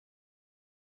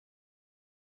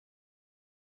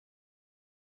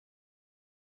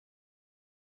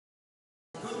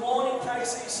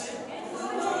KCC.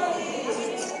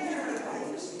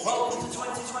 Welcome to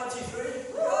 2023.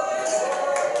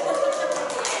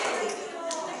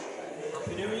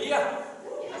 Happy New Year.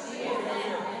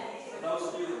 For those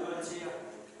of you that weren't here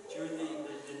during the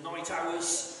night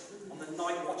hours on the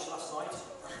night watch last night,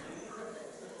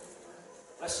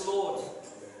 bless the Lord.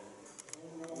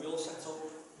 We all set up.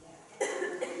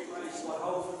 Praise God.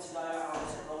 Hopefully today our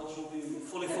technology will be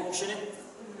fully functioning.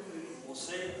 We'll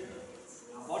see.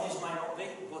 Our bodies may not be,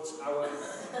 but our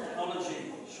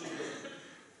technology should be.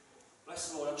 Bless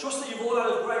the Lord. I trust that you've all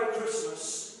had a great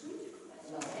Christmas.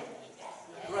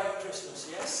 Great Christmas,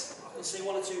 yes? I can see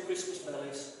one or two Christmas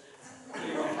bellies.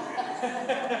 Here on.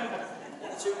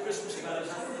 One or two Christmas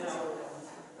bellies, you know.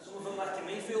 Some of them making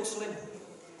me feel slim.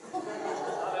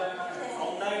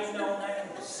 I'll name no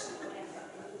names.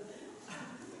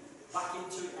 Back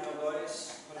into it now, guys.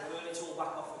 I'm going to burn it all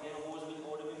back off again. I've always been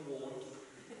warned.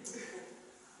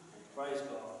 Praise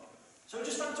God. So we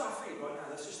just stand to our feet right now.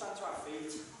 Let's just stand to our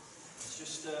feet. Let's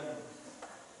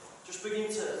just begin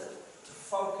to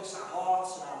focus our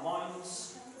hearts and our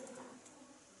minds.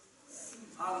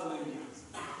 Hallelujah.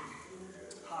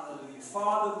 Hallelujah.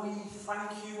 Father, we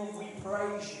thank you and we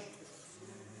praise you.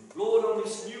 Lord, on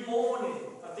this new morning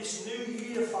of this new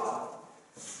year, Father,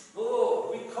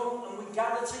 Lord, we come and we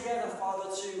gather together, Father,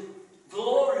 to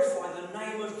glorify the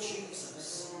name of Jesus.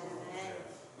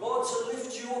 Lord, to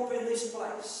lift you up in this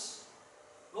place.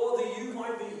 Lord, that you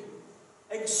might be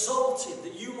exalted,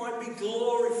 that you might be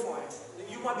glorified, that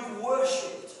you might be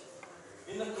worshipped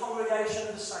in the congregation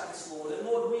of the saints, Lord. And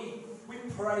Lord, we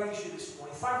praise you this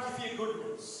morning. Thank you for your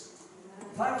goodness.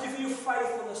 Thank you for your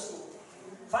faithfulness, Lord.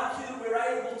 Thank you that we're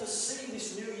able to see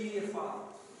this new year, Father.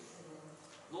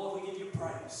 Lord, we give you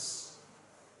praise.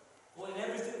 Lord, in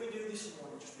everything we do this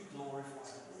morning, just be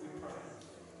glorified. We pray.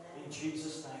 In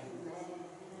Jesus' name.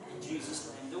 In Jesus'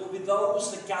 name. There will be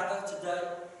those that gather today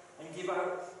and give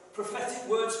out prophetic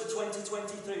words for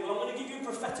 2023. Well, I'm going to give you a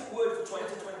prophetic word for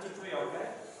 2023, okay?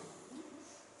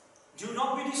 Do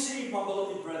not be deceived, my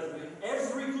beloved brethren.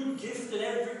 Every good gift and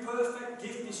every perfect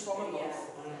gift is from above.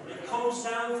 It comes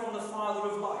down from the Father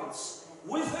of lights,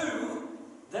 with whom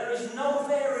there is no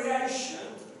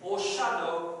variation or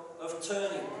shadow of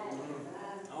turning.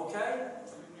 Okay?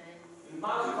 In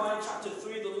Malachi chapter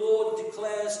 3, the Lord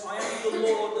declares, I am the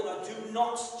Lord and I do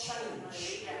not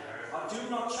change. I do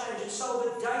not change. And so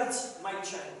the date may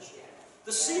change.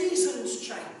 The seasons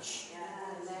change.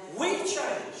 We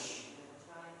change.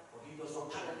 But He does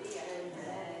not change.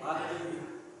 Hallelujah.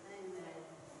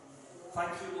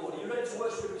 Thank you, Lord. Are you ready to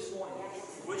worship this morning?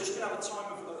 We're just going to have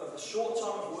a short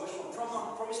time of worship. I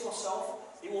promised myself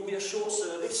it will be a short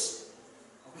service.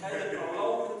 Okay, I'll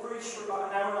only preach for about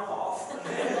an hour and a half, and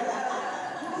then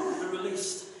we'll be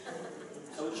released.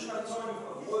 So we're just going to have a time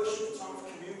of worship, a time of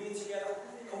communion together,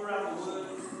 come around the Word,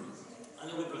 and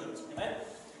it'll be brilliant. Amen?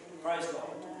 Praise God.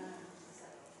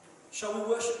 Shall we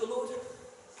worship the Lord?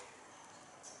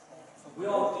 We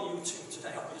are with you too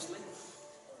today, obviously.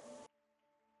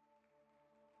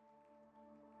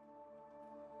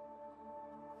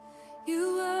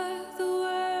 You were the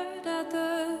Word at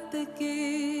the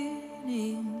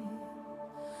beginning,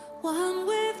 one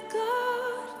with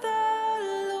God the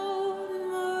Lord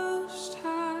Most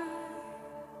High.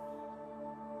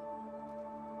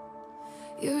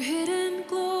 Your hidden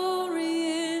glory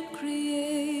in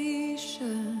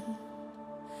creation,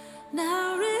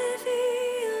 now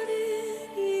revealed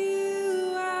in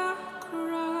you, our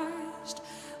Christ.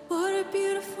 What a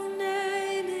beautiful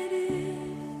name it is.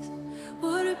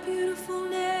 What a beautiful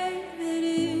name it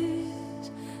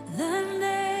is. The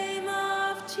name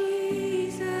of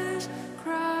Jesus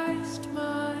Christ,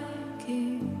 my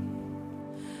King.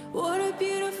 What a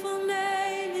beautiful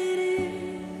name it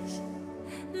is.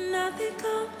 Nothing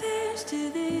compares to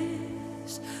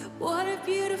this. What a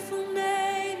beautiful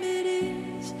name it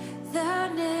is. The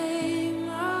name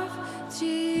of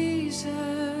Jesus.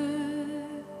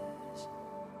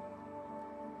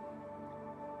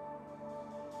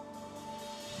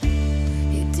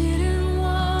 You didn't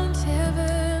want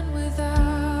heaven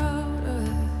without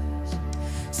us.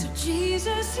 So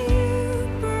Jesus, you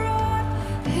brought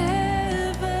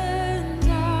heaven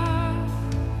down.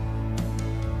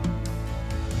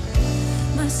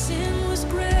 My sin was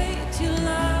great, your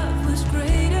love was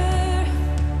greater.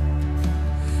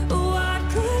 What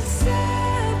could separate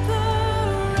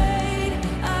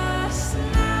us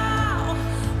now?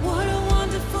 What a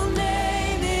wonderful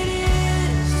name it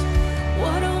is.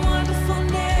 What a wonderful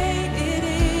name it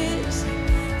is.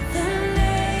 The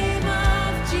name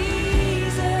of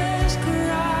Jesus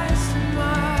Christ,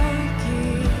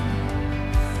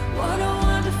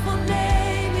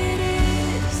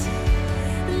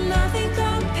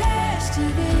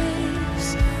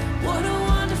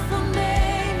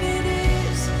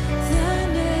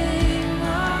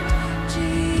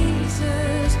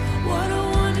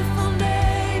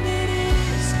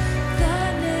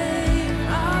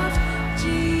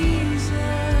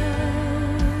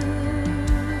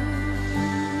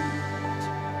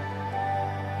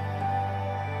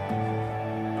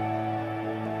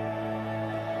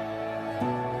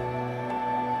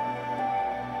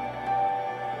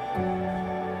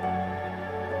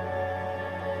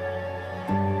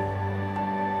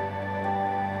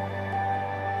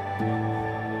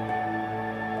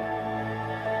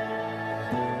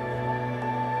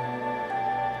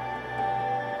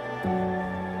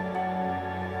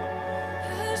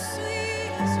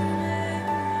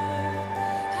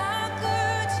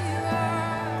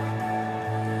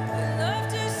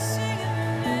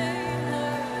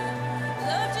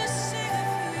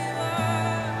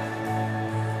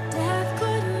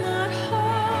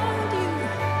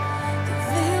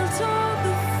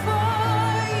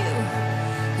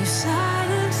 You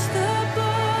silence the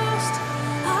boast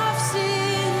of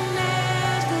sin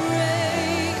and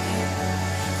grave.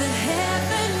 The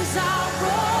heavens are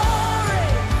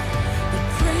roaring, the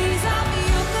praise of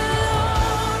your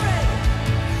glory.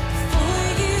 For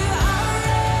you are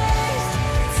raised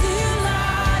to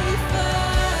life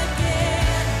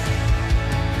again.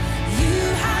 You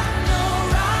have no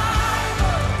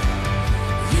rival,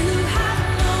 you have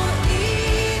no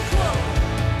equal,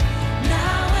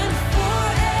 now and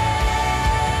forever.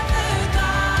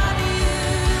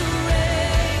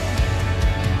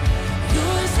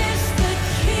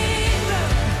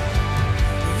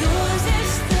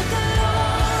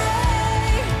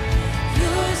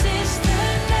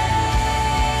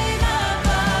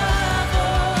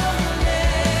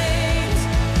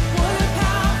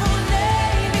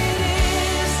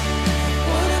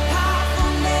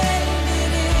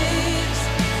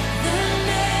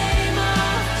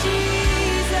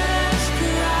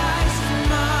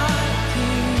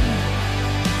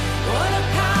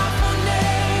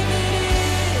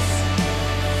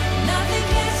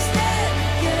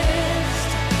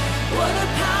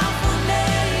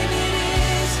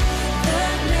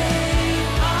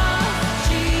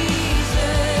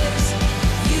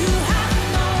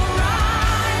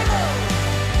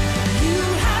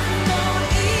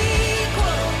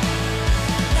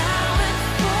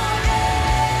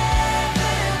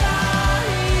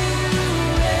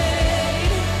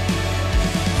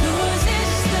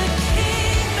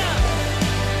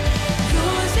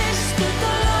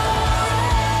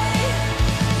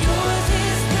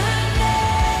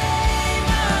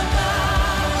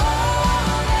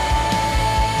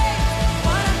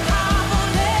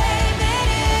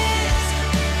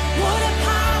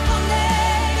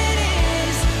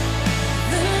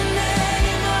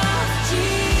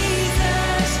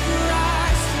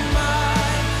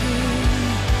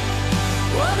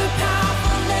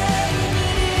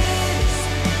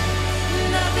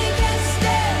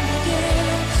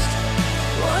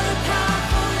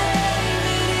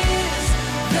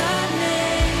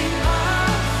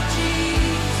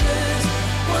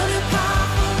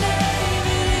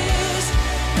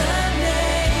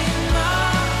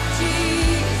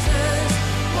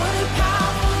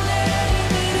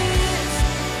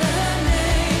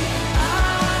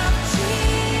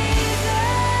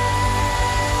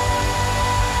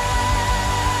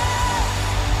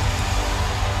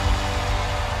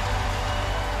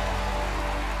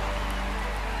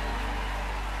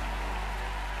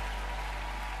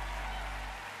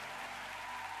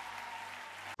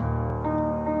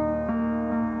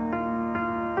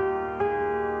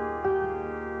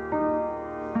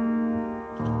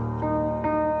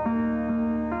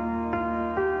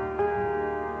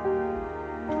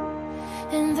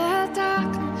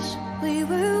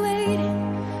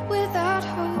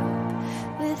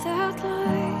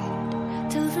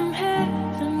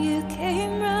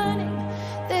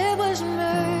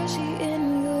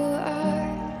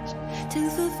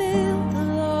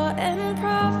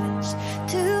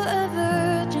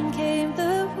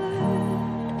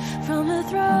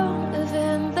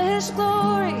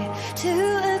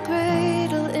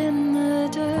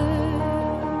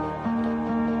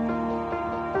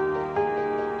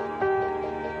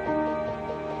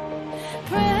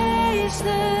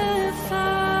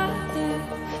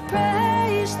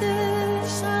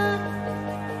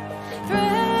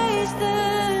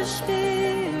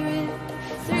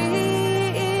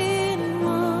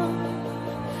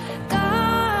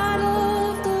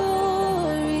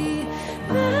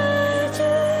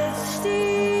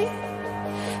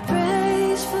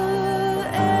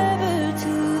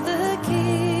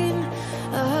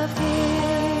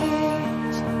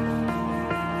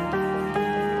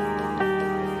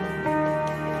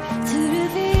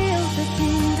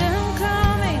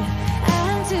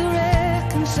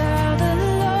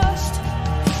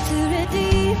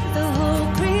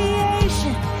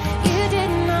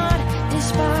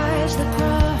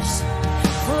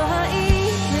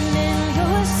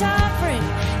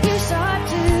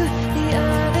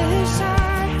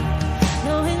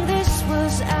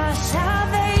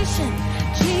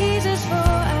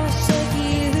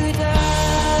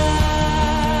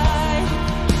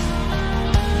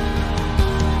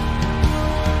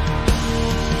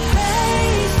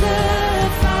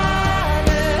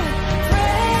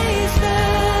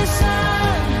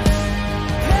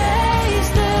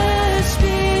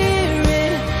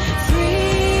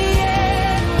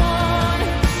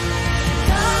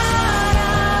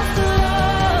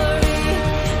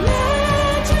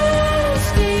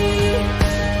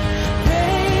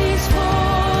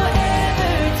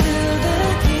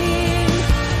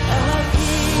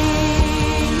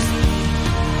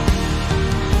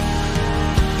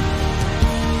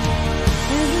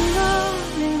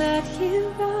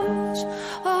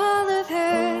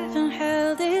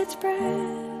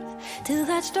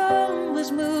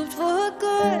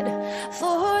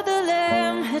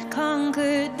 had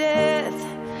conquered death,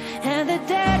 and the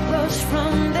dead rose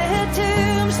from their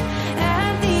tombs,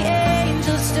 and the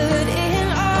angels stood in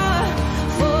awe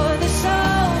for the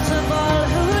souls of all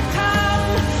who'd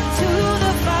come to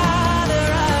the Father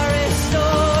are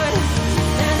restored.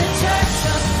 Then the church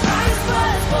of Christ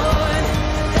was born,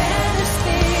 then the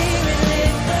Spirit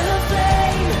lit the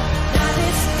flame. Now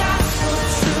this gospel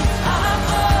truth of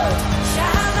old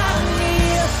shall not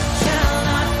kneel, shall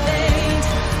not faint,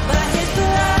 but His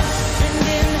blood and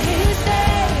in His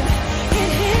name, in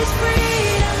His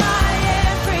freedom I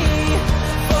am free.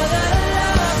 For the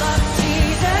love of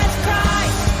Jesus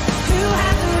Christ, who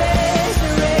hath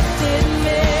resurrected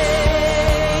me.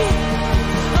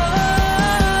 Oh,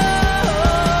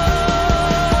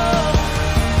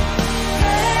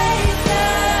 praise the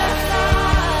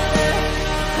Father,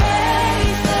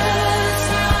 praise the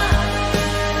Son,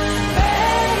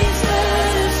 praise the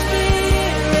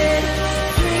Spirit,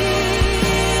 three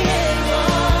in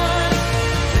one.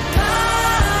 God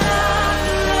of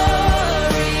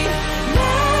glory,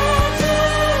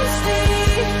 majesty,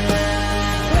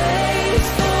 praise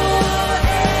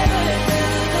forever to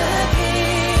the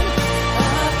King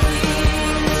of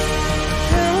Kings.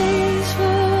 Praise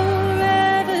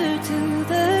forever to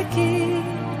the King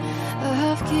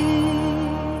of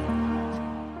Kings.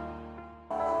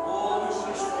 Lord, we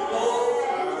worship you, Lord.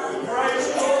 We praise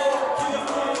you, Lord. King of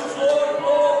kings, Lord of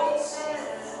lords.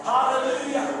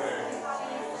 Hallelujah.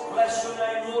 Bless your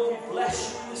name, Lord. We bless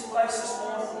you in this place this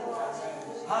morning.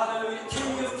 Hallelujah.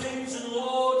 King of kings and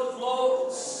Lord of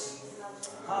lords.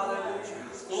 Hallelujah.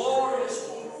 Glorious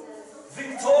one.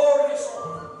 Victorious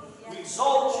one. We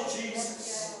exalt you, Jesus.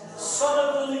 Son of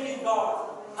the living God.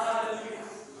 Hallelujah.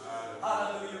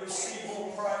 Hallelujah. Receive all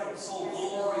praise, all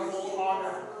glory, all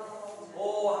honor.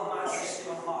 Oh, and majesty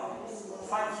on high.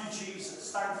 Thank you, Jesus.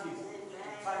 Thank you.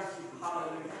 Thank you.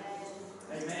 Hallelujah.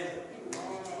 Amen.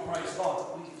 Praise God.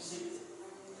 Please be seated.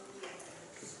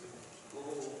 Oh,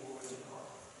 glory to God.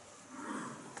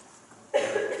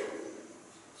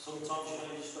 Sometimes you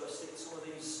just got to stick some of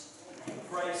these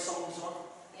praise songs on.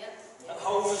 At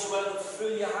home as well,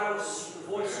 fill your house, the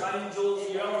voice of angels,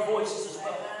 and your own voices as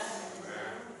well.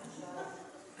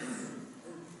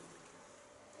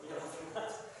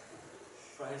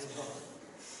 Praise God.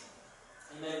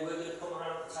 Amen. We're going to come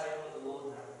around the table of the Lord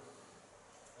now.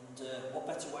 And what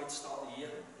better way to start the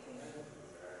year? Amen.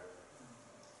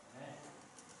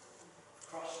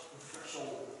 Cross the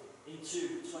threshold into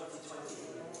 2020.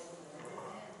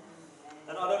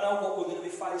 And I don't know what we're going to be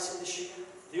facing this year.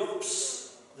 The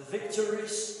ups, the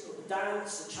victories, the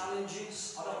downs, the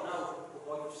challenges. I don't know. But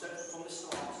like I've said from the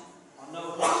start, I know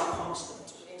He's a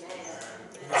constant.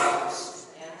 Yes.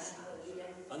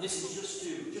 And this is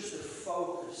just to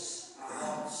focus our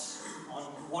hearts on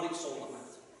what it's all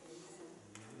about.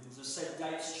 As I said,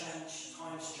 dates change,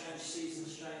 times change,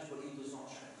 seasons change, but He does not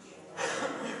change.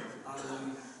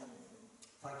 Hallelujah.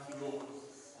 Thank you, Lord.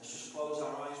 Let's just close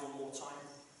our eyes one more time.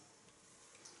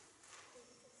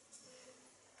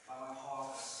 Bow our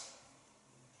hearts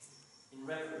in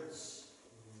reverence.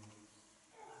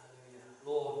 Hallelujah.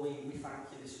 Lord, we thank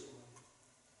you this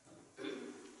morning.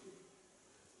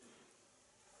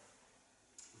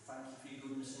 Thank you for your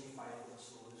goodness and your faithfulness,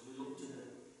 Lord, as we look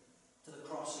to the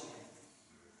cross again.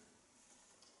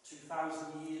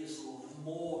 2,000 years, Lord, and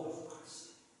more have passed.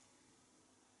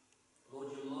 Lord,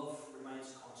 your love remains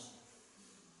constant.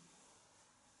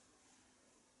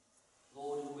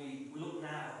 Lord, we look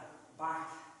now back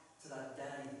to that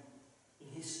day in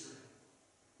history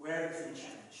where everything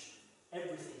changed.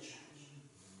 Everything changed.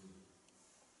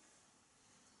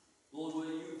 Lord,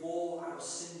 where you bore our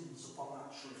sins upon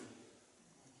that tree.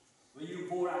 Where you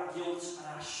bore our guilt and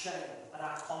our shame and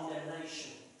our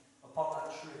condemnation upon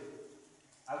that tree,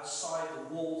 outside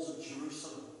the walls of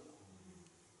Jerusalem.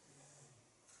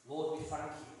 Lord, we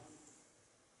thank you.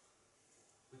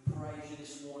 We praise you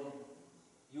this morning.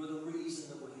 You are the reason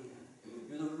that we're here.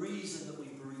 You're the reason that we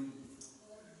breathe.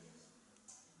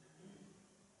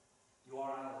 You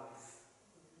are our life.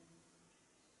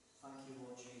 Thank you,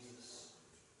 Lord Jesus.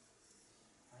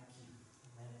 Thank you.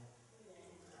 Amen.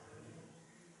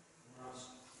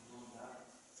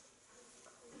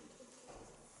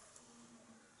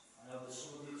 I know that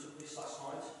some of you took this last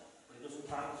night, but it doesn't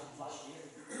count.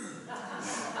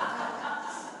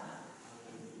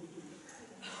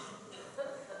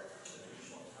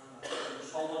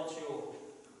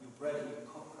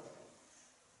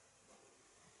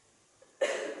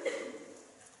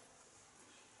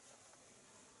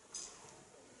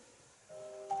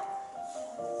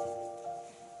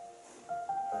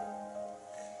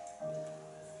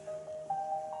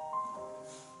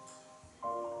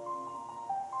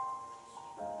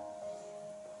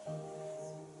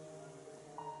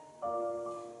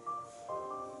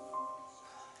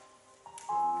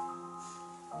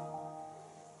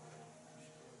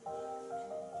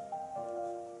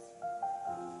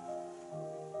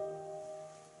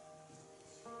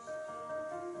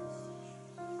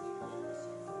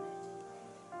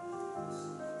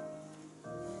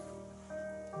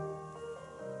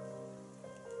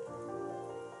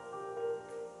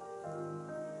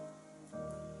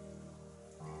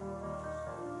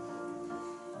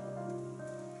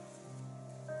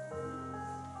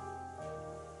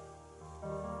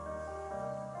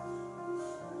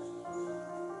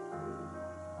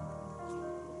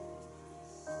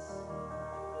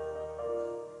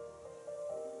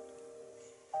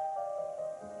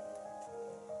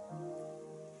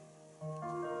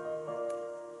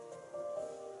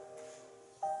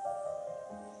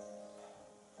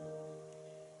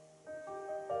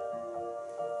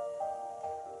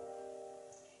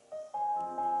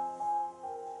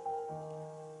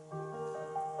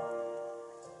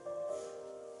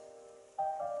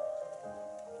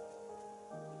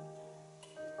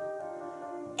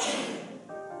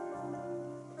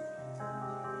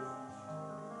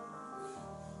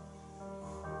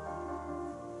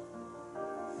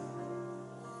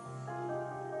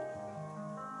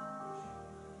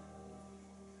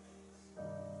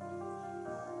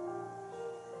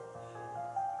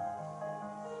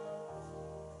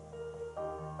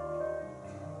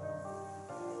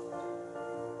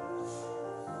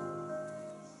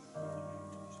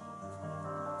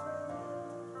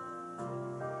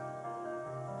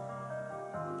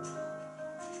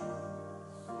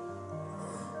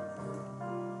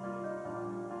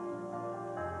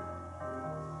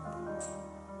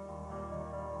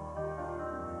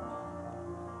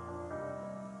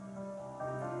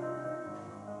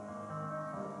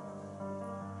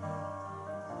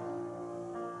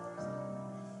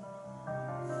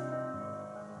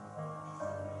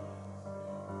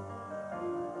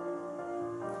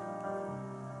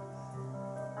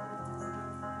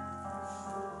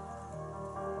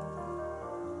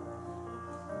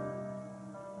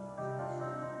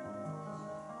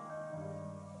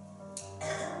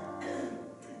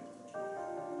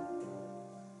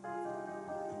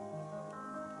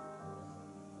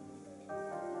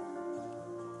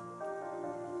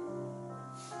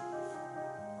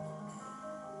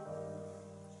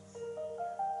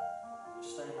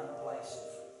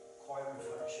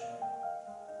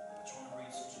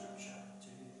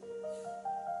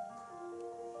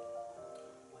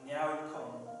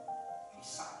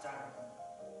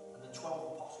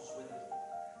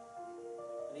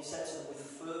 he said to them, with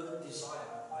fervent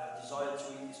desire, I have desired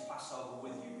to eat this Passover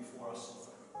with you before I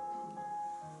suffer.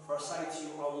 For I say to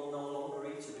you, I will no longer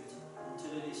eat of it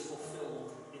until it is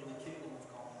fulfilled in the kingdom of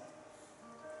God.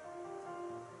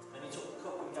 And he took the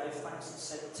cup and gave thanks and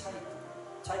said,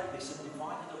 Take this and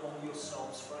divide it among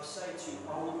yourselves, for I say to you,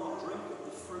 I will not drink of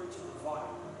the fruit of the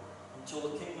vine until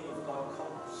the kingdom of God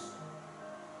comes.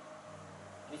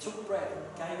 And he took bread,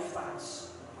 gave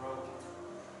thanks, and broke it,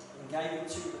 and gave it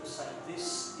to them, saying,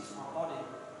 This is my body,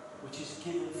 which is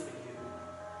given for you.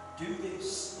 Do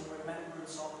this in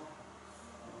remembrance of me.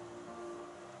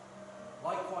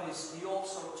 Likewise, he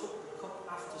also took the cup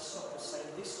after supper, saying,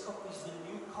 This cup is the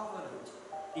new covenant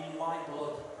in my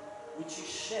blood, which is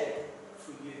shed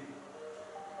for you.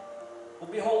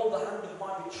 But behold, the hand of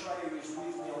my betrayer is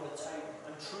with me on the table,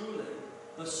 and truly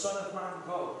the Son of Man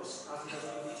goes as he has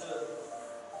been determined.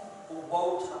 But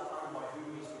woe to that man by whom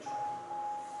he is betrayed.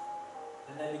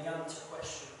 And they began to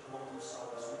question among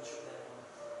themselves which of them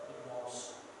it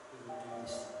was who would do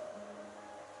this thing.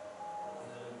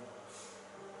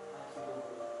 Thank you, Lord.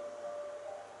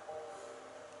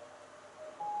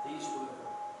 These were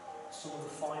some of the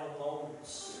final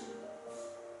moments,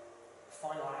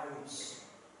 final hours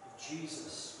of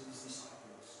Jesus with his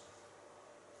disciples,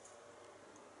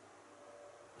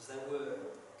 as they were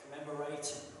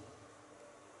commemorating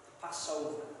the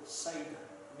Passover, Seder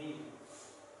meal.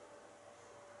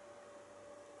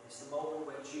 And it's the moment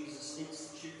where Jesus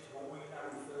instituted what we now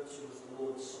refer to as the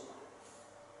Lord's Supper,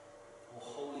 or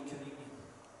Holy Communion.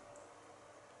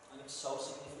 And it's so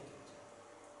significant.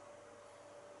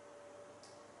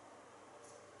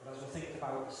 But as we think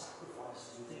about the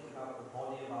sacrifices, we think about the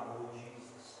body of our Lord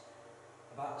Jesus,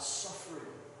 about the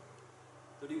suffering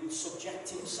that he would subject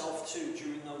himself to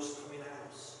during those coming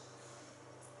hours,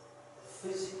 the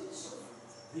physical suffering,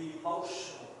 the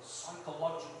emotional,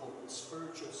 psychological, and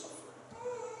spiritual suffering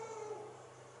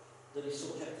that he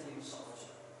subjected himself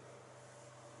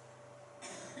to.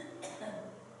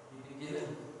 He'd been given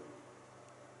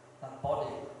that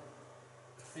body,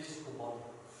 the physical body,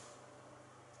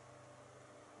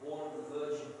 born of the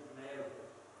Virgin Mary.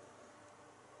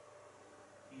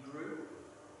 He grew.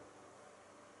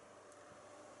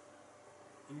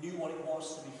 He knew what it was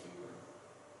to be human.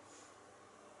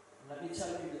 And let me tell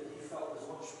you that he felt as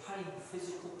much pain,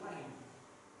 physical pain,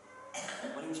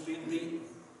 when he was being beaten,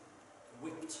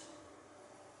 whipped,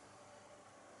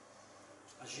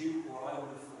 as you or I would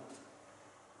have felt.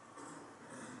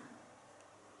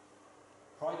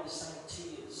 Cried the same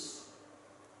tears,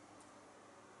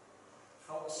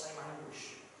 felt the same anguish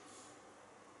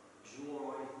as you or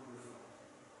I would have felt.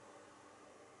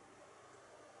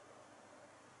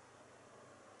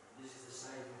 This is the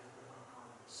Saviour of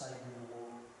mankind, the Saviour of the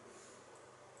world.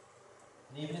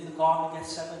 And even in the Garden of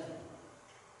Gethsemane,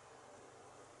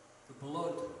 the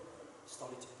blood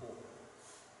started to pour.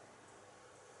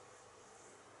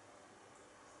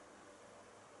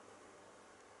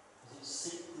 As it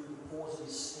seeped through the pores of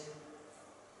his skin,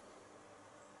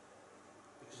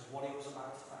 because of what he was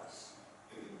about to face.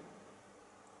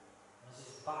 And as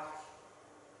his back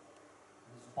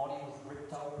and his body was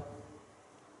ripped open,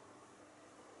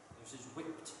 there was his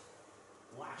whipped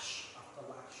lash after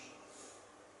lash,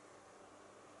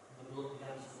 and the blood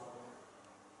began to flow.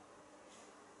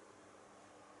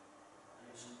 And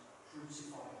he was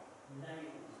crucified,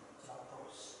 nailed to that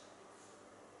cross.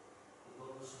 The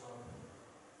blood was flowing.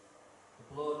 The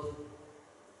blood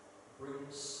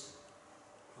brings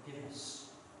forgiveness,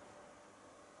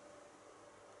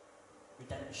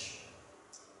 redemption,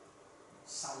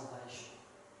 salvation.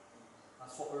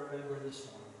 That's what we're remembering this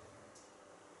morning.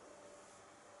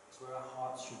 It's where our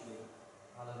hearts should be.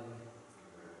 Hallelujah.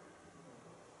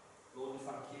 Lord, we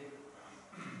thank you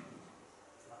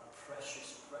for that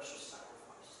precious, precious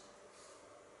sacrifice.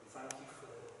 We thank you for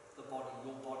the body,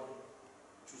 your body,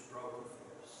 which was broken for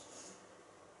us.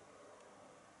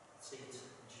 Let's eat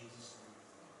in Jesus' name.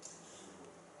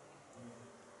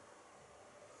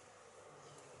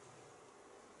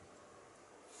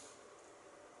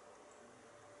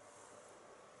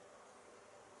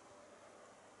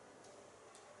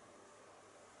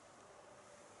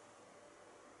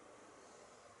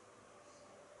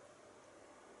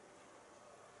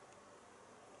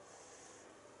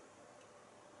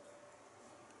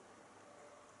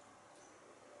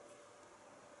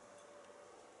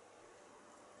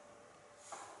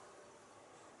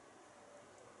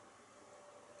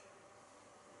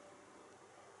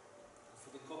 For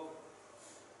the cup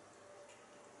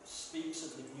speaks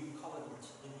of the new covenant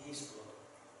in his blood.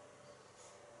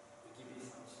 We give you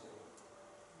thanks, Lord.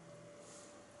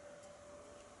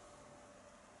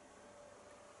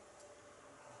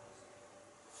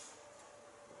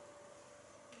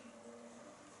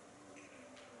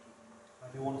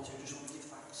 we wanted to just want to give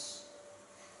thanks.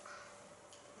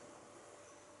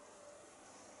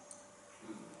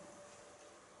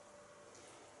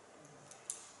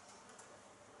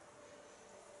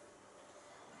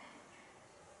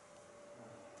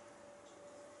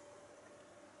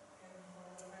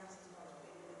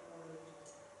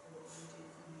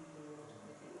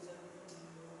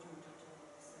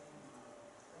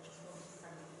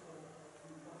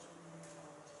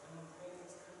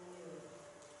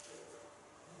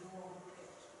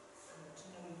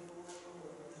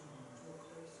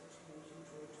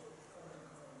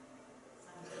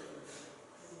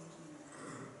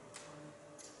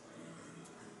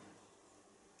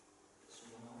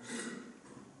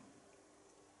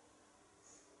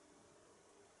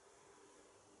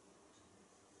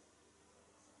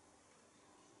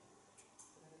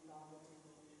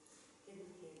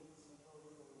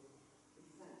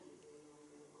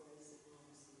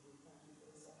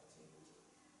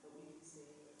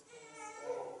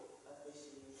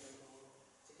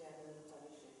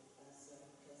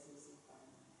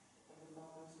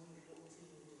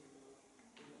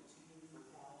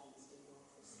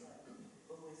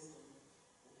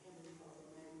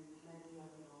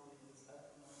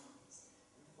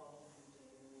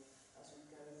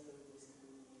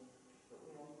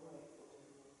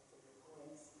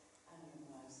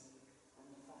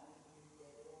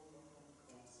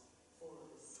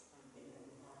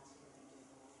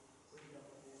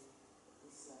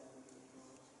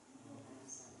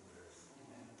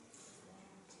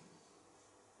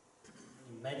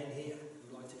 Men in here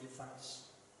who'd like to give thanks.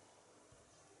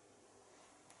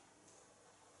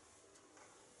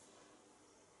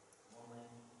 Amen.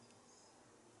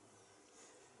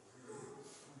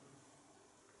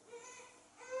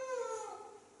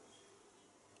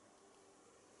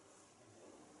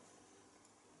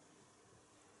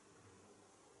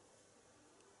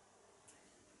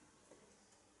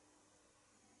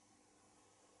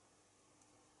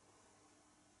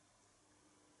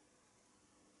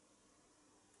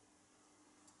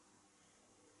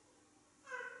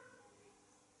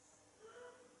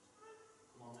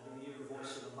 Come on, let me hear the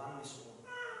voice of the man this morning.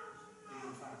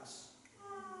 Giving thanks.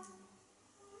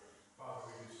 Father,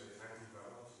 we do say thank you for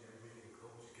once again we can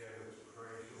come together to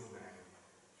praise your name,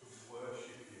 to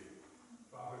worship you.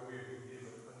 Father, we've been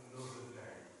given another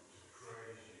day to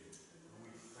praise you, and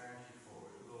we thank you for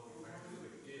it. Lord, we thank you for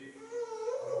the gift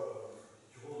of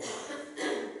your life,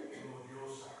 Lord, your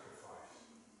sacrifice,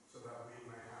 so that we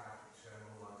may have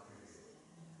eternal life with you.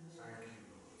 Thank you,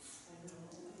 Lord.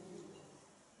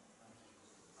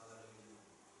 Hallelujah.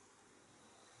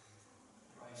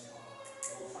 Praise God.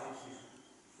 Lord, thank you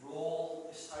for all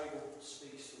this table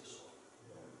speaks to us,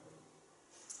 Lord.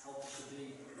 Help us to be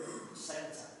the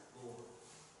centre, Lord,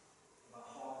 of our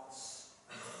hearts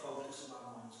and the focus of our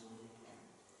minds, Lord.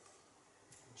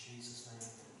 In Jesus' name.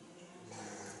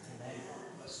 Amen.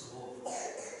 Bless the Lord.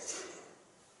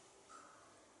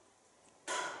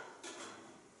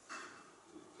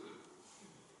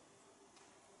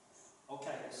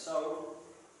 Okay, so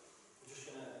we're just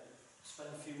going to spend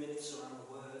a few minutes around the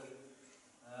Word.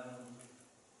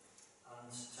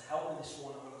 And to help me this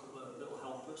morning, I've got a couple of little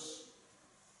helpers.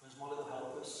 Where's my little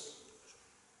helpers?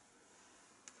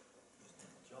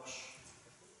 Josh,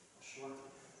 Joshua,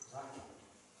 Zach.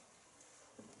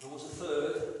 There was a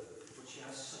third, but she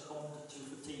has succumbed to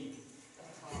fatigue.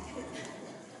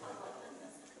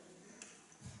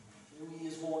 2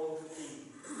 years morning fatigue.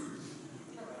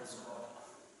 Praise God.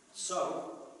 So,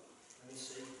 let me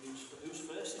see, who's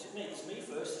first? Is it me? It's me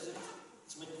first, is it?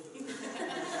 It's me.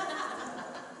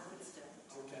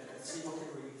 Okay, let's see what I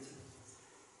can read.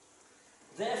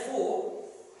 Therefore,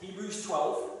 Hebrews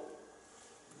 12.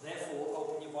 Therefore,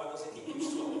 open your Bibles in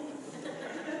Hebrews 12.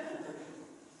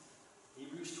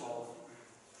 Hebrews 12,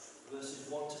 verses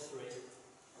 1 to 3.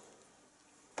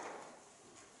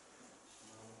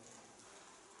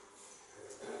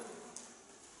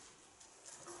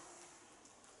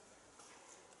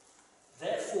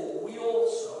 Therefore, we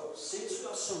also, since we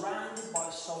are surrounded by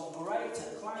so great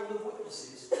a cloud of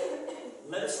witnesses,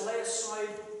 let us lay aside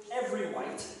every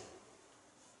weight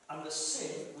and the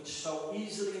sin which so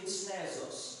easily ensnares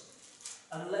us,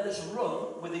 and let us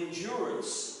run with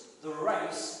endurance the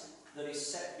race that is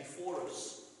set before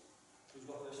us. Who's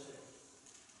got verse 2?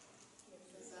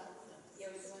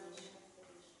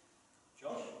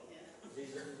 Josh?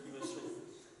 Jesus, verse 2.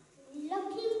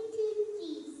 Looking to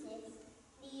Jesus,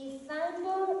 the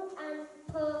founder and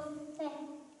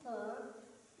perfecter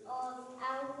of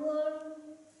our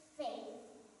faith,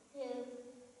 who,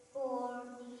 for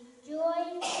the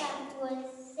joy that was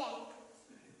set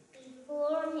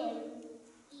before him,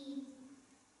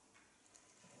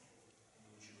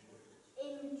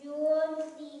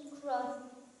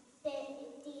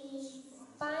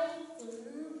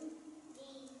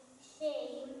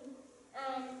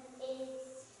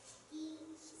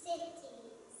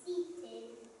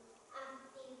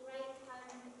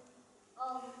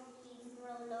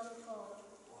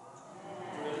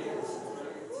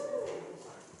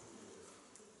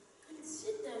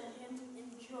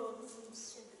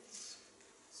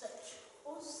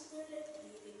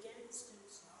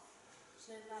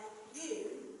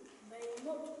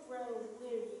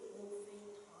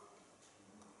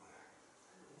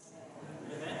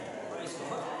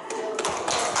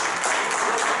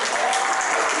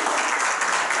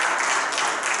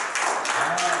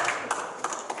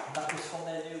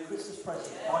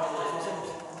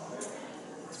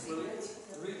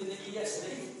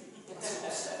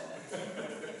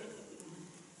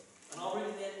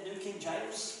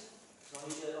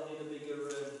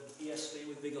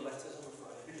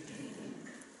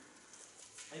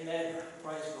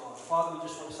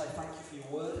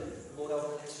 your word. Lord, over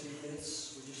the next few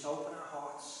minutes, we just open our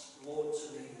hearts, Lord,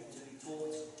 to be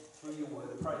taught through your word.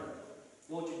 Pray,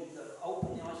 Lord, you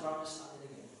open the eyes of our understanding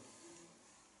again.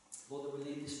 Lord, that we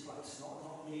leave this place,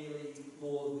 not merely,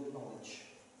 Lord, with knowledge,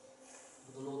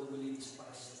 but the Lord, that we leave this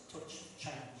place, touch,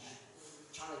 change,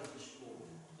 challenge, Lord,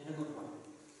 in a good way.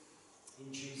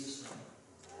 In Jesus' name.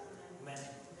 Amen.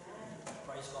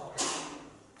 Praise God.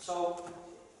 So,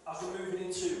 as we're moving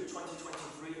into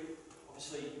 2023,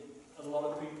 obviously, a lot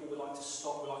of people, we like to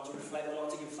stop, we like to reflect, we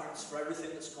like to give thanks for everything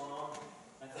that's gone on,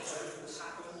 and for everything that's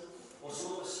happened. Or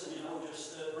some of us,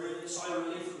 just breathing a sigh of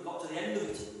relief, we got to the end of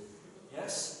it.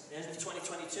 Yes, the end of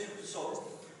 2022. So,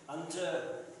 and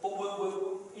but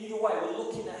we're either way, we're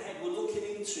looking ahead, we're looking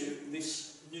into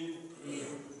this new year.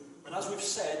 And as we've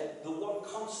said, the one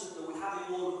constant that we have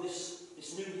in all of this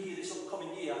new year, this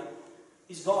upcoming year,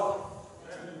 is God.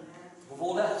 With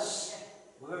all else,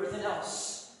 with everything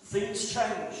else, things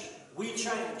change, we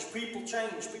change, people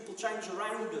change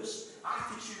around us,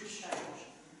 attitudes change,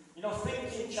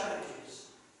 thinking changes,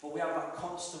 but we have that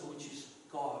constant which is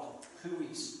God. Who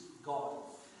is God?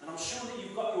 And I'm sure that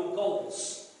you've got your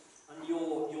goals and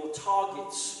your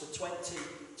targets for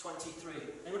 2023.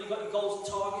 Anybody got your goals and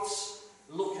targets?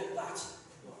 Look at that.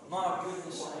 My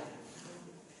goodness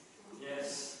me.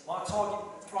 Yes. My target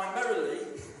primarily,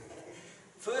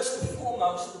 first and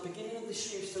foremost, at the beginning of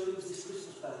this year, is to lose this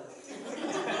Christmas belly.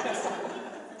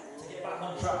 To get back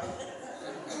on track.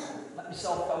 Let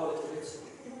myself go a little bit.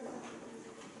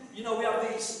 We have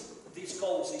these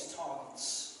goals, these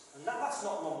targets. And that's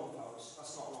not wrong, folks.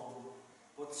 That's not wrong.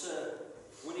 But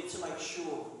we need to make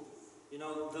sure, the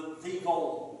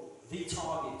goal, the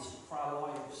target for our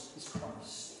lives is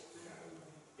Christ.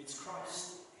 It's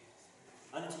Christ.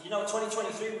 And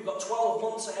 2023, we've got 12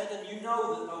 months ahead, and you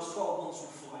know that those 12 months will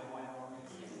fly away, aren't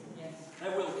they? Yeah.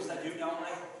 They will, because they do, don't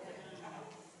they?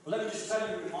 But let me just tell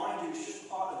you, remind you, it's just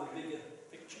part of a bigger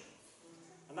picture.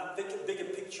 And that bigger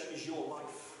picture is your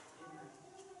life.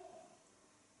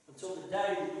 Until the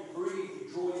day that you breathe, you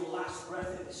draw your last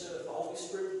breath in this earth, the Holy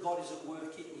Spirit of God is at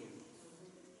work in you.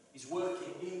 He's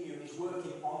working in you, and He's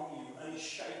working on you, and He's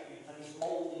shaping, and He's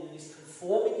molding, and He's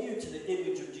conforming you to the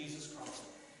image of Jesus Christ.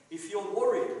 If you're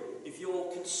worried, if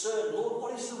you're concerned, Lord,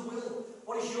 what is the will?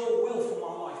 What is your will for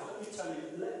my life? Let me tell you,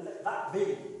 let that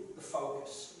be the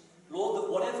focus. Lord, that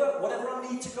whatever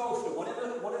I need to go through,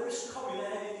 whatever is coming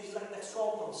ahead in these next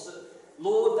 12 months, that,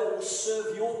 Lord, that will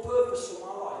serve your purpose for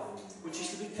my life, which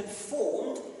is to be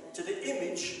conformed to the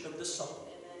image of the Son.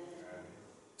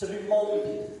 To be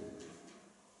molded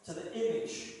to the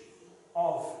image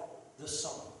of the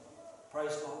Son.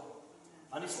 Praise God.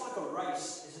 And it's like a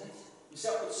race, isn't it? You see,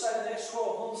 I could say the next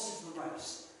 12 months is the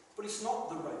race, but it's not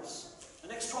the race. The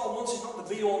next 12 months is not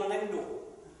the be-all and end-all.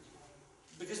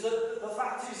 Because the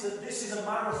fact is that this is a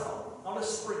marathon, not a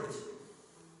sprint.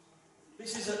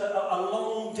 This is a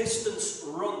long-distance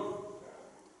run.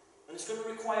 And it's going to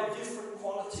require different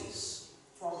qualities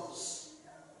from us.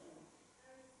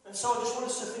 And so I just want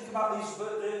us to think about these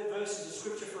verses of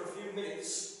Scripture for a few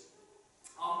minutes.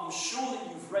 I'm sure that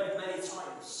you've read many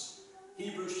times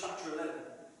Hebrews chapter 11.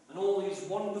 And all these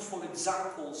wonderful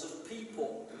examples of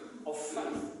people of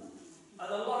faith. And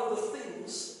a lot of the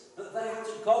things that they had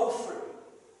to go through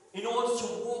in order to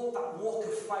walk that walk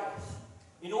of faith.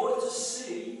 In order to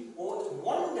see, or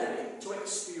one day to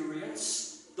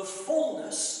experience, the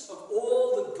fullness of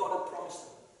all that God had promised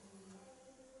them.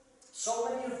 So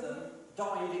many of them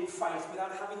died in faith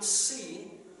without having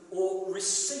seen or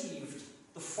received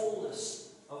the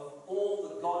fullness of all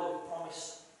that God had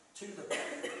promised to them.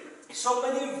 So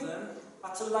many of them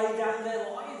had to lay down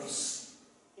their lives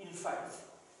in faith.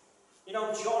 In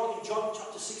John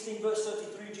chapter 16, verse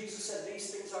 33, Jesus said,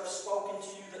 "These things I've spoken to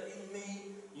you, that in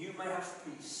me you may have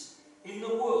peace. In the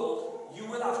world you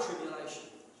will have tribulation."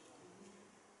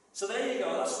 So there you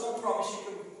go, that's one promise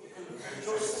you can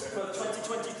trust for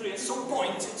 2023. At some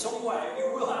point, in some way,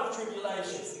 you will have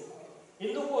tribulation.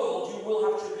 In the world you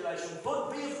will have tribulation,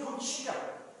 but be of good cheer.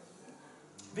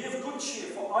 Be of good cheer,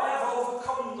 for I have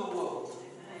overcome the world,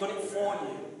 done it for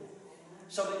you,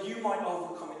 so that you might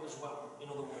overcome it as well, in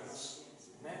other words.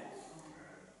 Amen?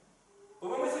 But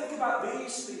when we think about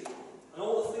these people, and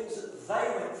all the things that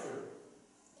they went through,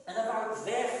 and about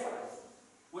their faith,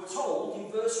 we're told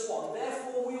in verse 1,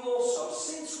 "Therefore we also,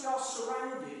 since we are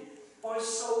surrounded by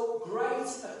so great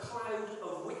a cloud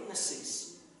of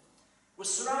witnesses." We're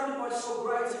surrounded by so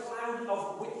great a cloud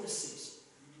of witnesses.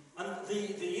 And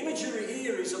the imagery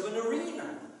here is of an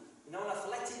arena, an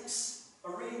athletics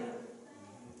arena.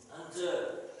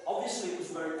 And obviously it was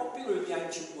very popular in the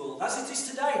ancient world, as it is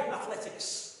today,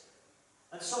 athletics.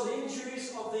 And so the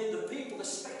injuries of the people, the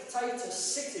spectators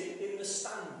sitting in the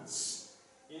stands,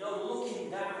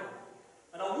 looking down.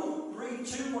 And I wouldn't read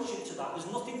too much into that.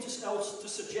 There's nothing else to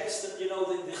suggest that,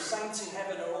 the saints in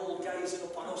heaven are all gazing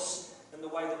upon us in the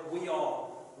way that we are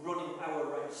running our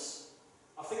race.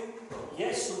 I think,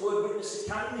 yes, the word witnesses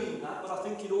can mean that, but I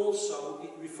think it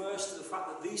refers to the fact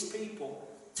that these people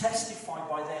testify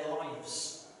by their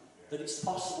lives that it's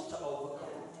possible to overcome.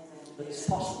 That it's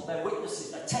possible. They're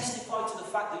witnesses. They testify to the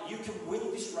fact that you can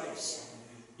win this race.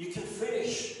 You can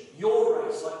finish your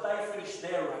race like they finished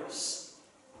their race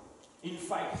in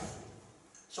faith.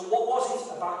 So what was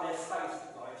it about their faith,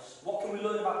 guys? What can we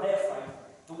learn about their faith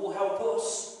that will help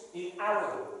us in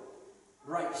our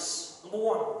race? Number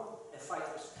one, their faith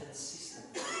was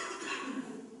consistent.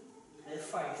 Their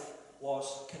faith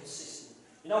was consistent.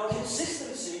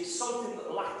 Consistency is something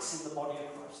that lacks in the body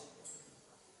of Christ.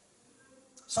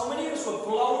 So many of us were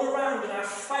blown around, and our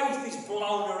faith is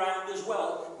blown around as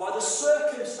well by the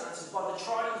circumstances, by the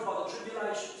trials, by the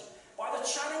tribulations, by the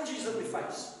challenges that we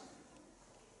face.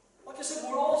 Like I said,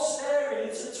 we're all staring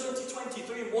into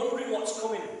 2023 wondering what's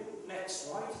coming next,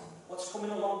 right? What's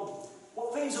coming along?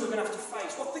 What things are we going to have to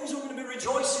face? What things are we going to be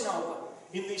rejoicing over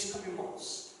in these coming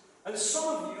months? And some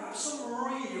of you have some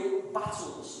real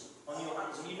battles on your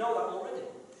hands, and you know that already.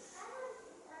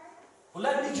 Well,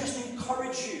 let me just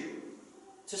encourage you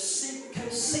to seek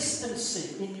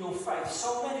consistency in your faith.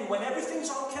 So many, when everything's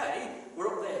okay, we're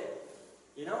up there.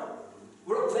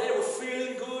 We're up there, we're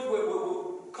feeling good,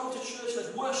 we'll come to church,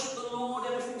 let's worship the Lord,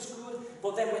 everything's good.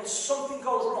 But then when something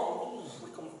goes wrong,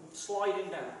 we come sliding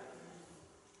down.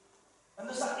 And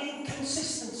there's that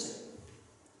inconsistency.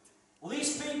 Well,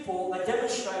 these people, they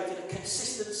demonstrated a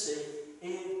consistency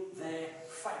in their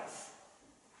faith.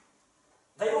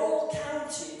 They all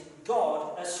counted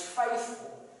God as faithful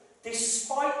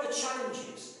despite the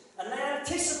challenges, and they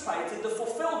anticipated the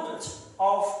fulfillment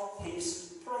of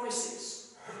his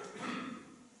promises.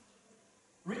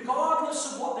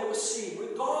 Regardless of what they were seeing,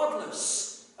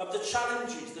 regardless of the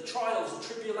challenges, the trials,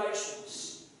 the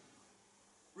tribulations,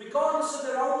 regardless of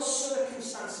their own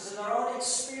circumstances and their own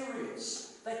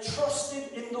experience, they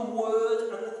trusted in the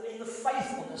word and in the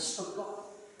faithfulness of God.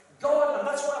 God, and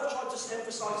that's what I've tried to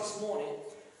emphasize this morning,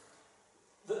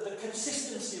 the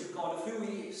consistency of God, of who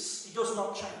he is. He does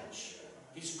not change.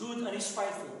 He's good and he's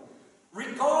faithful.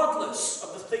 Regardless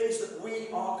of the things that we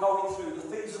are going through, the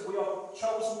things that we are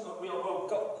chosen, we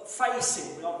are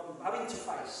facing, we are having to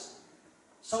face.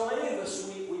 So many of us,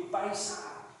 we base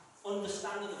our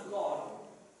understanding of God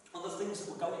on the things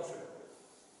that we're going through.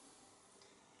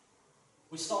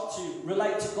 We start to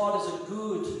relate to God as a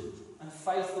good and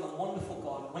faithful and wonderful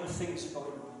God when things are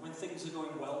going right, when things are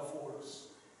going well for us.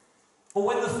 But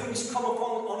when the things come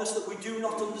upon us that we do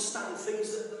not understand,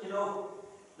 things that,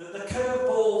 the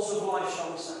curveballs of life,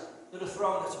 shall we say, that are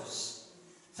thrown at us,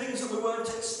 things that we weren't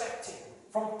expecting,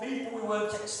 from people we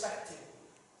weren't expecting,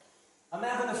 and they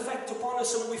have an effect upon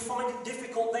us, and we find it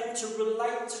difficult then to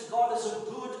relate to God as a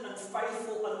good and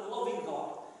faithful and loving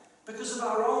God because of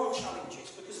our own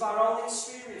challenges, because of our own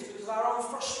experience, because of our own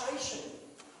frustration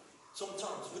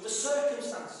sometimes, with the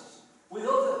circumstances, with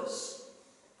others.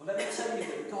 But let me tell you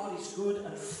that God is good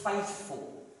and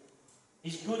faithful.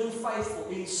 He's good and faithful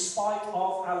in spite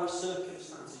of our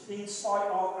circumstances, in spite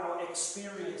of our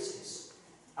experiences,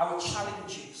 our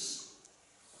challenges.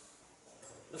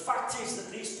 The fact is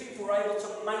that these people were able to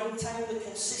maintain the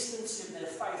consistency of their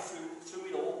faith through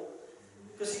it all,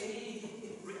 because it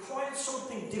required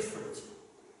something different.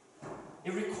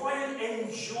 It required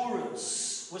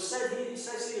endurance. It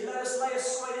says here, let us lay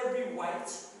aside every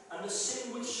weight and the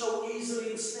sin which so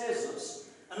easily ensnares us,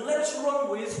 and let us run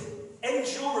with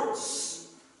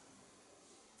endurance.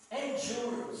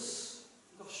 Endurance.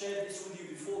 I've shared this with you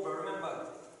before, but remember,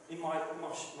 in my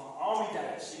army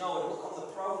days, I'd look on the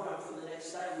program for the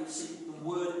next day, we'd see the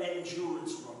word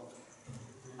endurance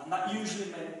run. And that usually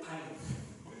meant pain.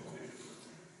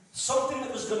 Something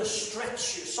that was going to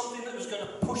stretch you, something that was going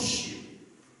to push you.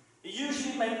 It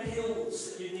usually meant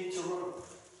hills that you need to run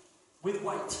with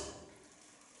weight.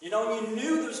 And you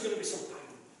knew there was going to be some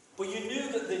pain, but you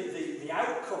knew that the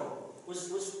outcome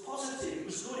was positive, it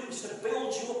was good, it was to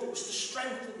build you up, it was to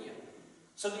strengthen you,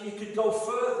 so that you could go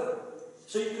further,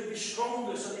 so you could be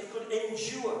stronger, so that you could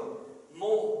endure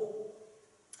more.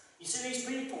 You see, these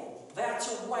people, they had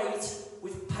to wait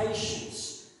with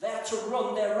patience. They had to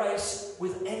run their race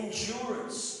with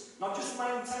endurance, not just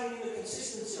maintaining the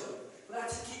consistency of it, but they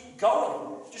had to keep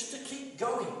going, just to keep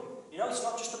going. It's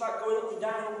not just about going up and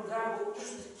down, but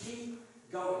just to keep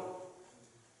going.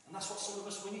 And that's what some of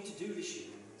us, we need to do this year.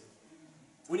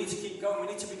 We need to keep going.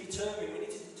 We need to be determined. We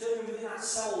need to determine within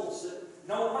ourselves that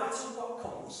no matter what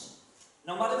comes,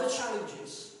 no matter the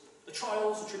challenges, the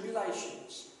trials, the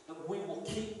tribulations, that we will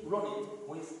keep running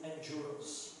with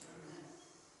endurance.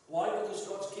 Why? Because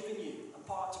God's given you a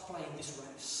part to play in this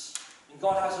race. And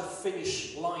God has a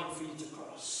finish line for you to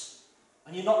cross.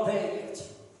 And you're not there yet.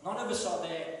 None of us are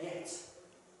there yet.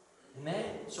 Amen?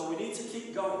 So we need to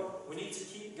keep going. We need to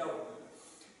keep going.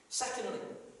 Secondly,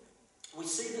 we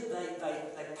see that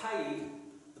they paid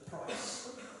the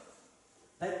price.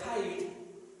 They paid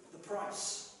the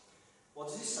price. What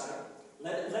does it say?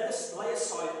 Let us lay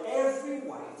aside every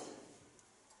weight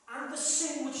and the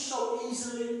sin which so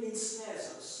easily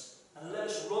ensnares us, and let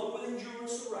us run with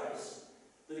endurance the race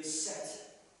that is set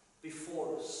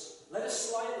before us. Let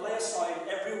us lay aside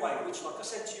every weight, which, like I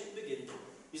said to you at the beginning,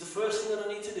 is the first thing that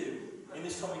I need to do in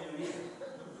this coming new year.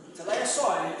 To lay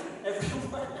aside every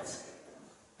weight,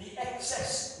 the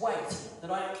excess weight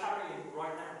that I am carrying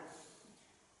right now.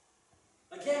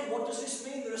 Again, what does this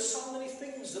mean? There are so many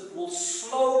things that will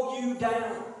slow you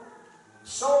down.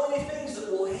 So many things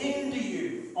that will hinder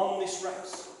you on this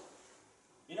race.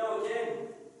 You know, again,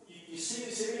 you see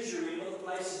this imagery in other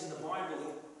places in the Bible.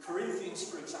 In Corinthians,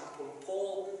 for example,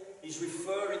 Paul is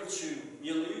referring to, he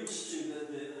alludes to,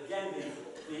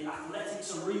 the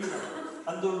athletics arena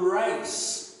and the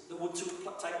race that would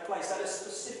take place. There are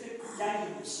specific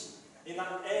games in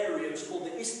that area. It's called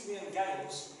the Isthmian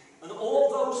Games. And all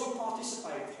those who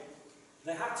participated,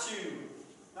 they had to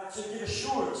give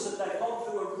assurance that they'd gone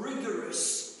through a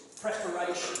rigorous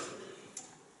preparation.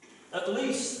 At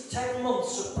least 10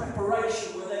 months of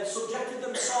preparation where they subjected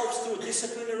themselves to a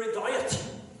disciplinary diet.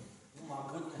 Oh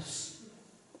my goodness.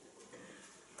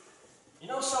 You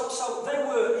know, so they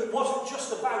were, it wasn't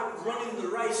just about running the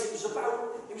race, it was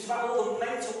about all the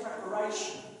mental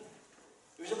preparation.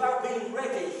 It was about being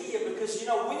ready here, because, you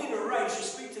know, winning a race, you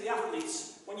speak to the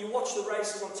athletes, when you watch the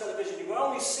races on television, you're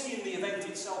only seeing the event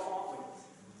itself, aren't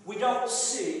we? We don't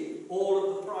see all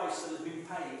of the price that has been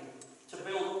paid to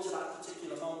build up to that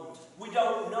particular moment. We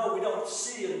don't know, we don't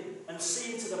see and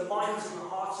see into the minds and the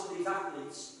hearts of these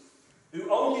athletes, who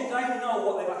only they know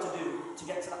what they've had to do to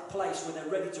get to that place where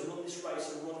they're ready to run this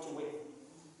race and run to win.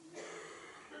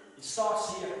 It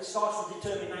starts here, it starts with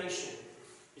determination.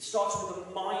 It starts with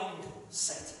a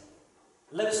mindset.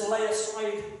 Let us lay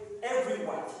aside every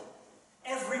weight,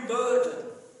 every burden,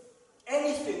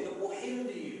 anything that will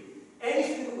hinder you,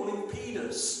 anything that will impede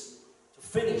us to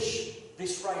finish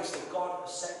this race that God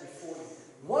has set before you.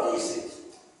 What is it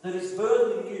that is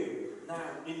burdening you now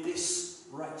in this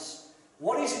race?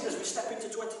 What is it as we step into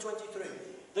 2023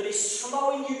 that is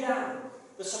slowing you down,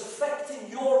 that's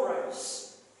affecting your race?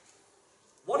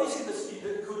 What is it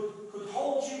that could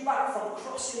hold you back from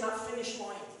crossing that finish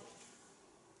line?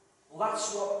 Well,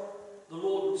 that's what the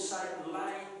Lord would say,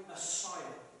 lay aside.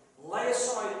 Lay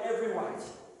aside every weight.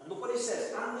 And look what he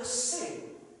says, and the sin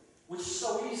which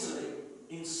so easily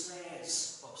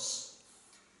ensnares us.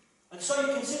 And so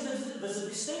you can see that there's a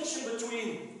distinction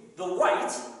between the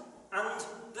weight and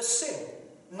the sin.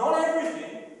 Not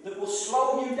everything that will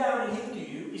slow you down and hinder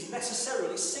you is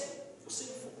necessarily sin or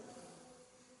sinful.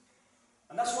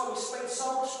 And that's why we spend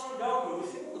so much time going, we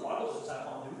think, well, the Bible doesn't say I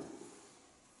can't do it.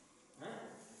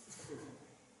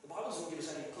 The Bible doesn't give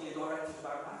us any clear directive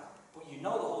about that. But you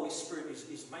know the Holy Spirit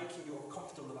is making you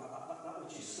uncomfortable about that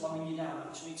which is slowing you down, that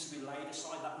which needs to be laid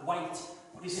aside, that weight.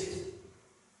 What is it?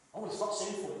 Oh, it's not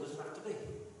sinful, it doesn't have to be.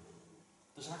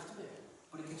 It doesn't have to be.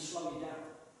 But it can slow you down.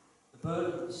 The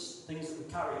burdens, things that we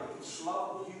carry, it can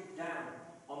slow you down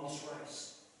on this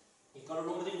race. You've got to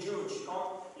run with endurance. You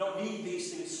don't need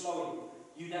these things slowing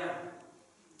you down.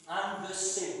 And the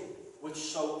sin which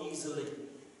so easily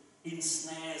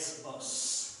ensnares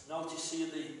us. Notice here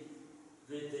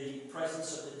the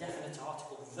presence of the definite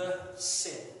article, the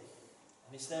sin.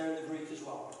 And it's there in the Greek as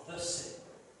well, the sin.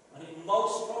 And it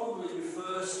most probably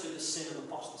refers to the sin of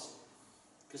apostasy.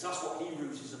 Because that's what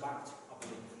Hebrews is about, I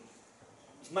believe.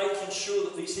 It's making sure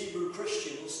that these Hebrew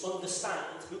Christians understand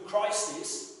who Christ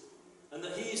is, and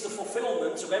that he is the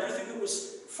fulfillment of everything that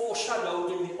was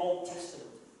foreshadowed in the Old Testament.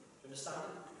 Do you understand?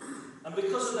 And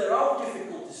because of their own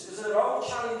difficulties, because of their own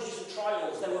challenges and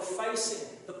trials, they were facing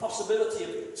the possibility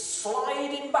of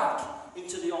sliding back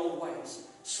into the old ways,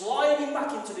 sliding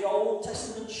back into the Old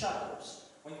Testament shadows,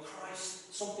 when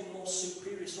Christ, something more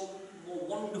superior, something more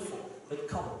wonderful, had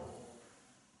come.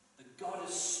 That God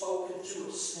has spoken to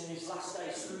us in his last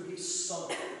days through his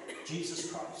Son,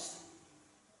 Jesus Christ.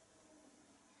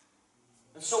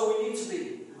 And so we need to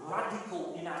be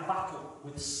radical in our battle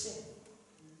with sin.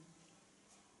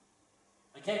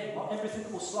 Again, not everything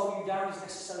that will slow you down is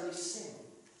necessarily sin.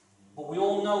 But we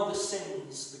all know the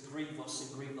sins that grieve us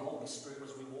and grieve the Holy Spirit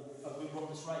as we run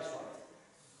this race, right?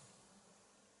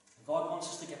 God wants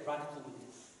us to get radical with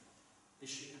it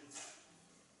this year.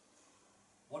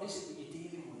 What is it that you're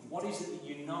dealing with? What is it that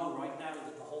you know right now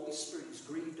that the Holy Spirit is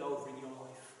grieved over in your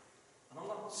life? And I'm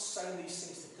not saying these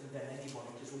things to condemn anybody,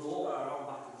 because we've all got our own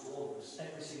battles, all of us,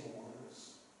 every single one of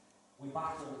us. We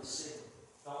battle with sin,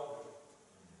 don't we?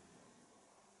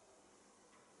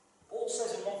 Paul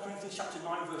says in 1 Corinthians chapter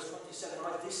 9, verse 27,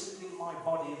 I discipline my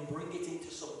body and bring it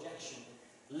into subjection,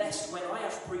 lest when I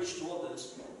have preached to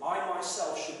others, I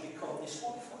myself should become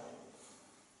disqualified.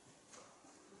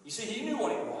 You see, he knew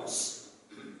what it was.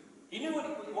 He knew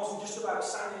it wasn't just about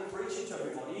standing and preaching to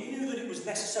everybody. He knew that it was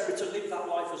necessary to live that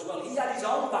life as well. He had his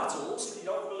own battles. If you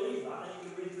don't believe that, then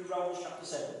you can read through Romans chapter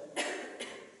 7.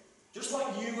 Just like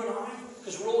you and I,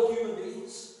 because we're all human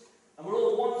beings. And we're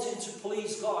all wanting to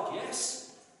please God,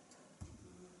 yes?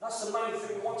 That's the main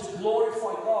thing. We want to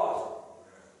glorify God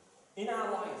in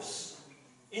our lives,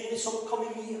 in this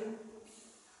upcoming year.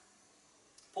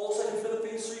 Paul said in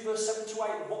Philippians 3 verse 7 to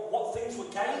 8, what things were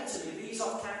gained to me, these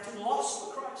I've counted loss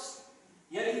for Christ.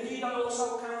 Yet indeed I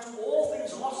also count all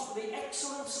things lost for the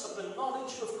excellence of the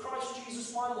knowledge of Christ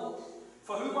Jesus my Lord,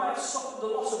 for whom I have suffered the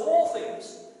loss of all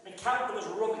things, and count them as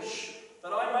rubbish,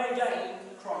 that I may gain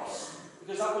Christ.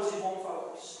 Because that was his one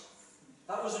focus.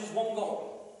 That was his one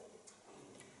goal.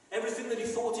 Everything that he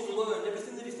thought he'd learned,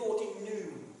 everything that he thought he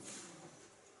knew,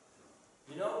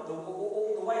 you know,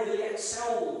 the way that he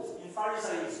excelled in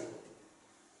Pharisaism,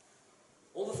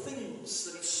 all the things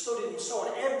that he studied and so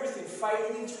on, everything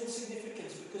faded into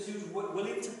insignificance because he was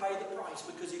willing to pay the price,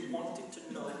 because he wanted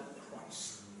to know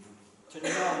Christ. To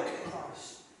know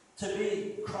Christ. To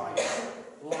be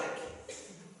Christ-like.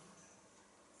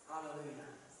 Hallelujah.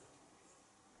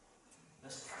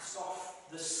 Let's cast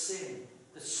off the sin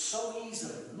that so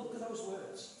easily, look at those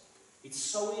words, it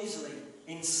so easily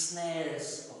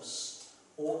ensnares us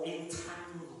or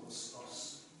entangles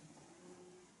us.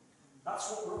 That's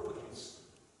what we're up against.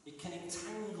 It can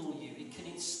entangle you, it can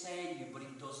ensnare you, but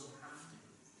it doesn't have to.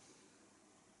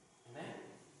 Amen?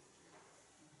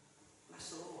 Bless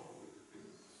the Lord.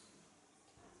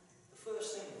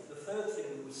 The third thing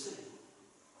that we see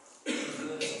is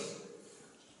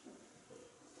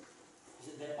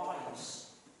that their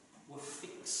eyes were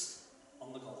fixed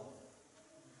on the goal.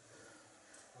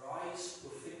 Their eyes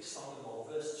were fixed on the goal.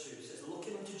 Verse 2 says,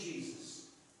 looking unto Jesus.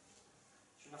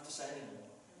 Shouldn't have to say anymore.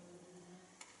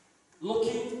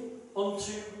 Looking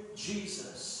unto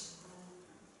Jesus,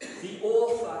 the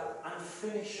author and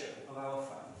finisher of our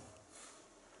faith.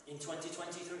 In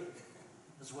 2023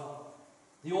 as well.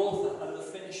 The author and the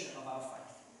finisher of our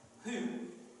faith. Who,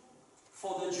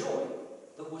 for the joy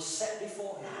that was set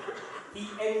before him, he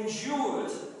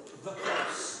endured the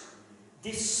cross,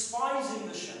 despising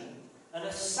the shame, and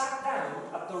has sat down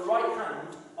at the right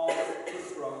hand of the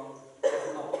throne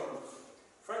of God.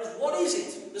 Friends, what is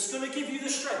it that's going to give you the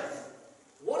strength?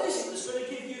 What is it that's going to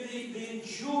give you the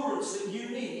endurance that you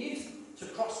need to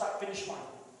cross that finish line?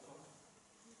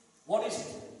 What is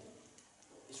it?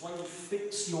 It's when you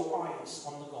fix your eyes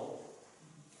on the goal.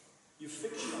 You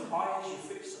fix your eyes, you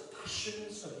fix the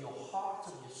passions of your heart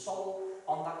and your soul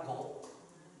on that goal.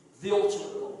 The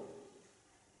ultimate goal.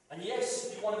 And yes,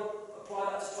 if you want to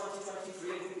apply that to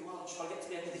 2023 and think, well, shall I get to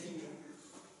the end of the year?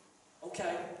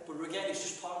 Okay, but again, it's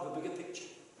just part of a bigger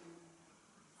picture.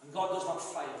 And God does not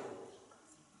fail.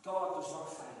 God does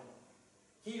not fail.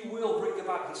 He will bring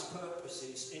about his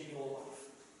purposes in your life.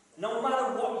 No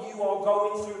matter what you are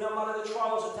going through, no matter the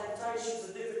trials, the temptations,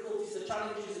 the difficulties, the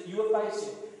challenges that you are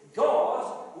facing,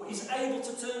 God is able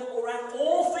to turn around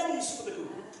all things for the good.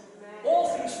 All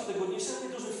things for the good. You said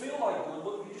it doesn't feel like good,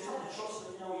 but you just have to trust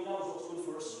that he knows what's good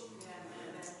for us.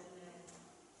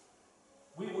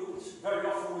 We wouldn't, very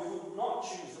often we would not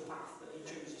choose the path that he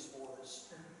chooses for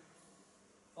us.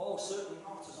 Oh, certainly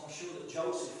not, as I'm sure that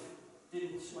Joseph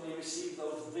didn't when he received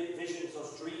those visions,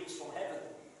 those dreams from heaven.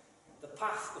 The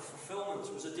path of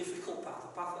fulfillment was a difficult path,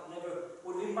 a path that never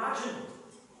would have imagined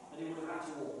that he would have had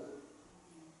to walk.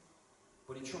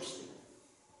 But he trusted.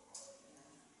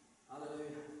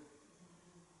 Hallelujah.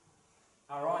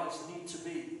 Our eyes need to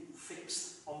be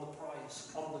fixed on the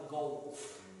prize, on the goal.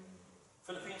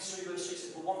 Philippians 3 verse 6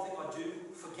 says, but one thing I do,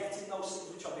 forgetting those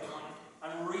things which are behind,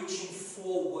 and reaching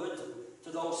forward to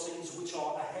those things which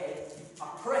are ahead, I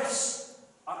press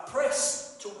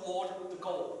toward the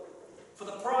goal, for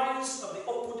the prize of the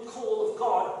upward call of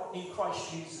God in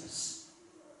Christ Jesus.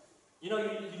 You know,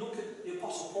 you look at the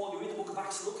Apostle Paul, you read the book of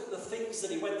Acts, look at the things that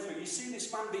he went through. You see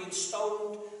this man being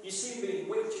stoned, you see him being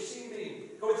whipped, you see him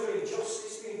going through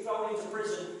injustice, being thrown into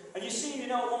prison, and you see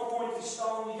him, at one point he's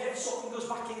stoned, he gets up and goes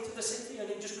back into the city, and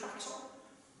he just cracks on.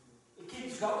 He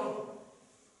keeps going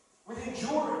with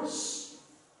endurance.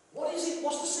 What is it?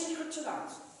 What's the secret to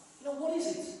that? You know, what is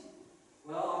it?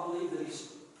 Well, I believe that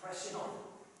he's pressing on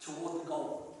toward the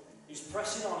goal. He's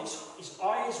pressing on. His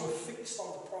eyes were fixed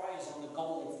on the prize, on the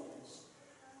goal, friends.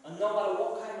 And no matter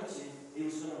what came at him, he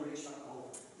was going to reach that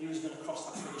goal. He was going to cross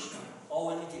that finish line. Oh,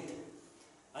 and he did.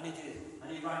 And he did.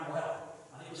 And he ran well.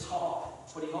 And it was hard.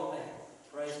 But he got there.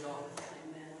 Praise God.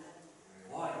 Amen.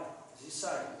 Why? Does it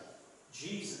say?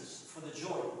 Jesus, for the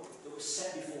joy that was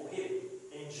set before him,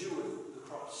 endured the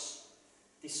cross,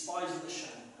 despising the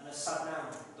shame, and has sat down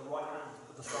at the right hand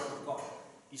of the throne of God.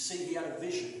 You see, he had a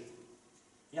vision.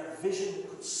 He had a vision that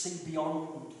could see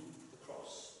beyond the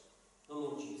cross. The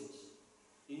Lord Jesus.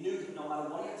 He knew that no matter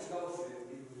what he had to go through, it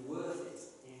would be worth it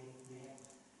in the end.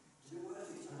 It would be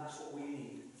worth it, and that's what we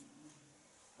need.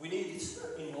 We need it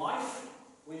in life.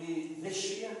 We need it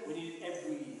this year. We need it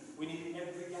every year. We need it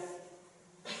every day.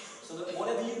 So that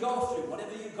whatever you go through,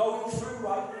 whatever you're going through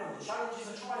right now, the challenges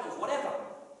and trials, whatever,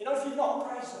 you know, if you're not,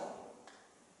 praise God.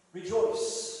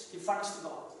 Rejoice. Give thanks to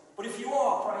God. But if you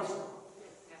are, praise God.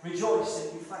 Rejoice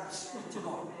and give thanks to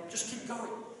God. Just keep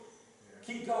going.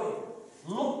 Keep going.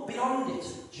 Look beyond it.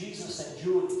 Jesus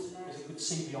endured it because he could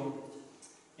see beyond it.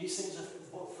 These things are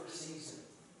but for a season.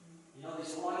 You know,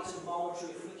 these light and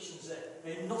momentary afflictions,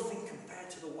 they're nothing compared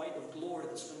to the weight of glory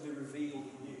that's going to be revealed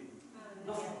in you.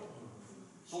 Nothing.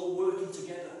 It's all working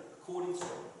together according to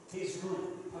his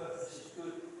good purpose, his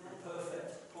good and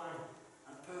perfect plan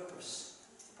and purpose.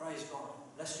 Praise God.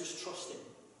 Let's just trust him.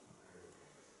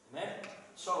 Amen?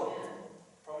 So,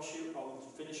 I promise you, I'll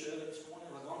finish early this morning.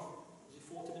 Have I gone? Is it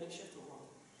 40 minutes yet or what?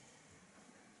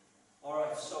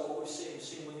 Alright, so what we're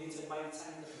seeing we need to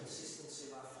maintain the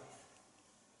consistency of our faith.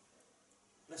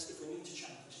 If we need to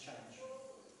change, let's change.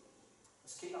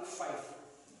 Let's keep that faith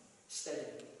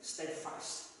steady,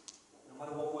 steadfast, no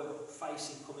matter what we're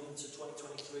facing coming into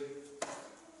 2023.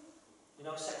 You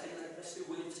know, secondly, let's be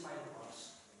willing to pay the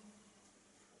price.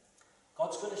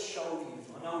 God's going to show you,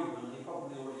 I know he will, and he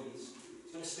probably already is.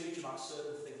 He's going to speak to you about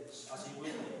certain things, as he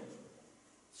will.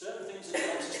 Certain things that he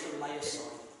wants us to lay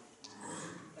aside.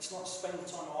 Let's not spend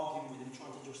time arguing with him,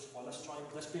 trying to justify.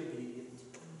 Let's be obedient.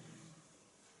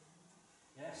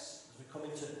 Yes, as we come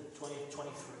into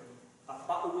 2023, that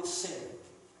battle with sin.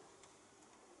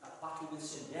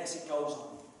 Yes, it goes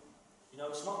on. You know,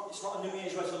 it's not a New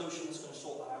Year's resolution that's going to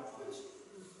sort that out for us.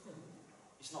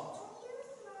 It's not.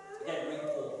 Again, read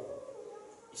Paul.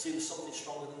 You see, there's something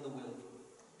stronger than the will.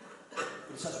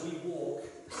 But it says we walk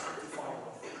the sanctified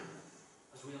life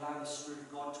as we allow the Spirit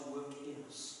of God to work in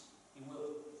us. He will.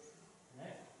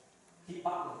 Okay? Keep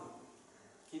battling.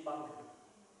 Keep battling.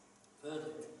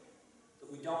 Thirdly, that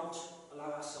we don't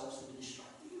allow ourselves to be distracted.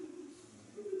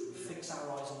 We fix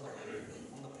our eyes on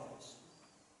the prize.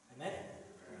 Amen?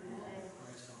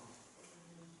 Praise God.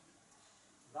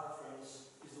 That, friends,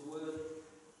 is the word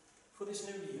for this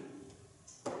new year.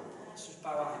 Let's just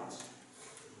bow our heads.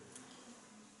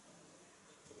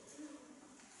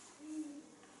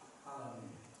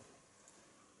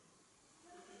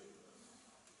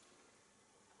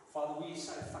 Father, we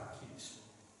say thank you this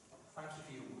morning. Thank you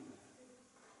for your word.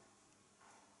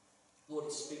 Lord,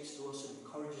 it speaks to us and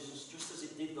encourages us just as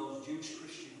it did those Jewish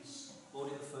Christians,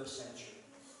 Lord, in the first century.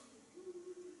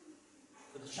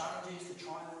 For the challenges, the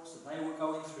trials that they were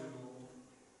going through, Lord.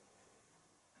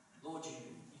 Lord, you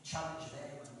challenged them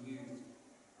and you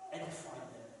edified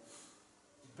them.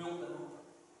 You built them up.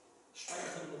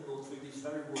 Strengthened them, Lord, through these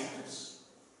very words.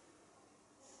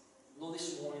 Lord,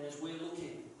 this morning as we're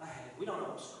looking ahead, we don't know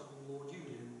what's coming, Lord, you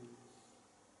do.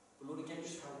 But Lord, again,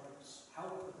 just help us.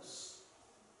 Help us.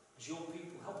 As your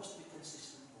people, help us to be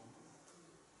consistent, Lord.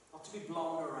 Not to be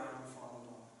blown around, Father,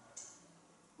 Lord.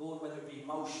 Lord, whether it be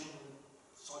emotionally,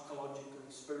 psychologically,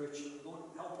 spiritually, Lord,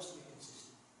 help us to be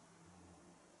consistent.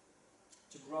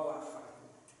 To grow our faith,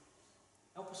 Lord.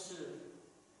 Help us to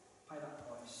pay that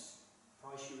price. The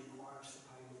price you require us to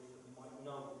pay, Lord, that we might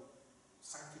know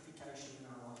sanctification in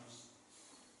our lives.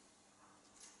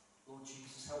 Lord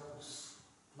Jesus, help us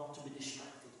not to be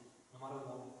distracted, no matter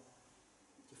what.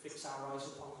 To fix our eyes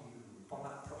upon you, upon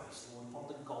that price, Lord, upon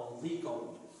the goal,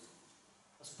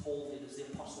 as Paul did, as the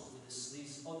apostles did, as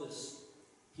these others,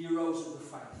 heroes of the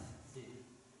faith, did.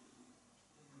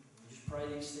 We just pray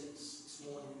these things this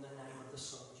morning in the name of the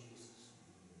Son, Jesus.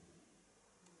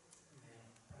 Amen.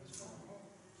 Praise God.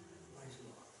 Praise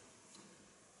God.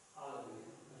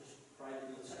 Hallelujah. I just pray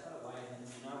that you'll take that away and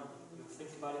then, you'll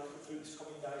think about it through this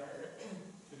coming day,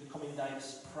 through the coming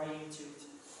days, pray into it.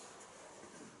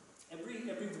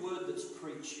 Every word that's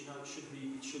preached, it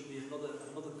should be another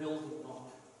building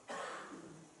block.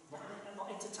 Not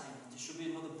entertainment. It should be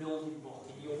another building block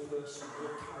in your person,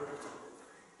 your character,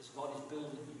 as God is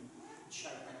building you, and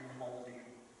shaping you and moulding you.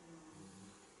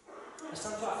 Let's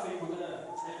stand to our feet. We're going to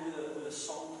end with a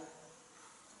song.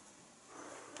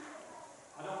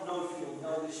 I don't know if you'll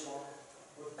know this one,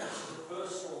 but this is a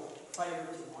personal favourite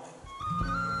of mine.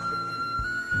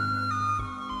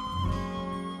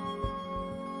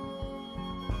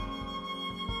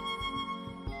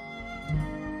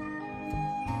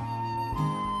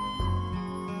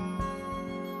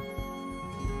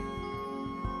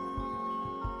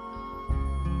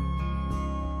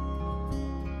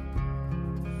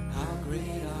 How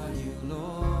great are you,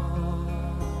 Lord?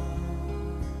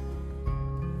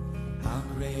 How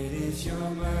great is your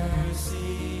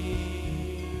mercy?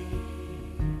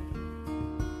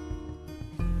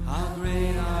 How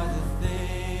great are the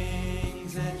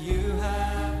things that you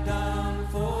have done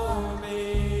for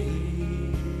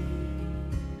me?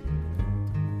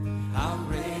 How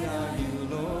great are you,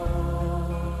 Lord?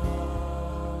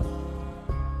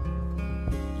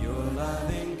 Your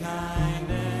loving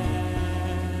kindness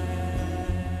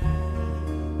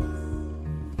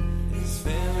is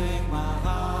filling my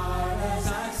heart as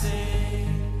I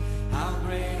sing. How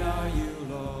great are you,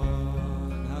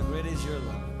 Lord? How great is your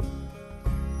love?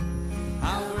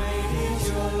 How great is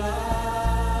your love?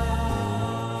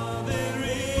 It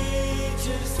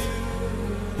reaches to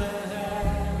the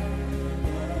heavens.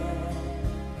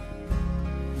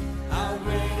 How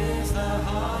great is the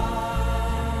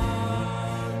heart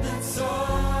that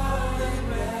sought and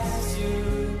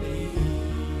rescued me?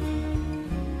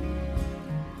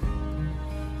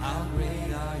 How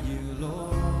great are you,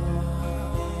 Lord?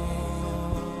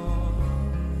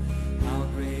 How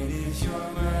great is your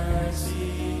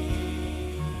mercy?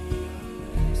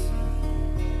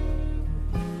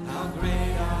 How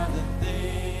great are the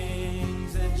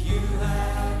things that you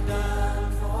have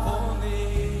done for me?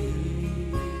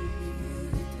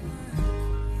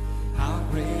 How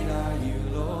great are you,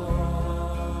 Lord?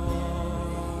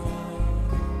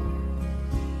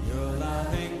 Your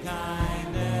loving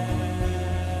kindness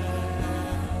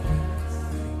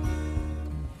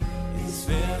is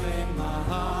filling my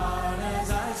heart as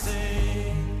I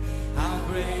sing. How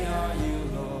great are you,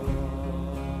 Lord?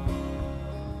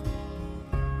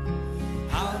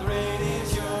 How great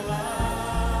is your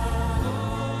love?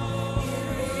 It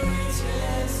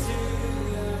reaches to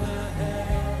the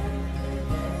heavens.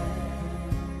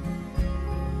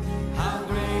 How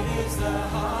great is the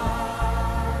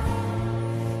heart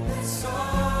that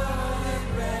sought and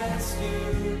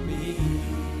rescued me?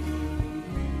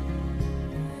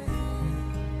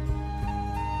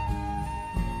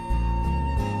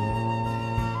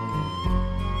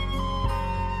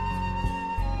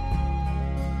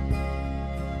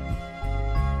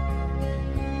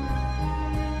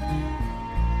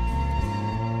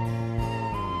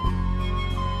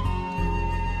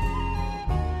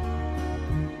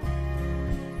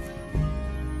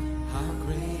 How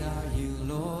great are you,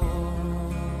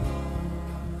 Lord?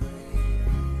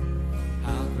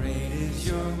 How great is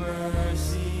your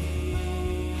mercy?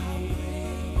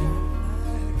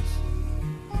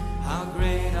 How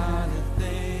great are the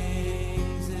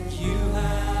things that you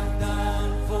have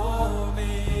done for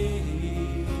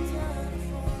me?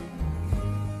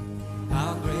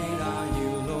 How great are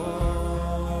you,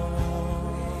 Lord?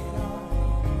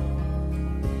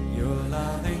 Your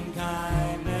loving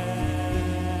kindness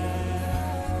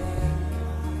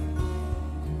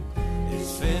is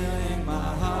filling my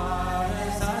heart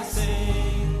as I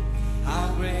sing. How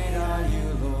great are you,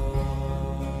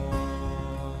 Lord?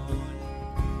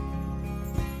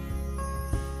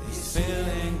 It's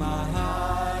filling my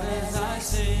heart as I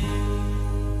sing.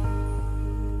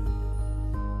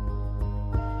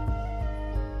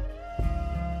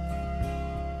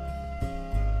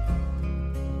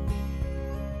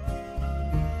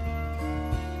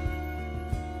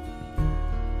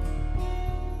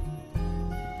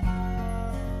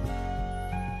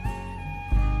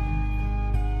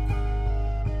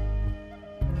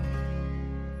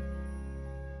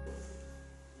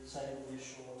 Say it will be a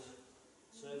short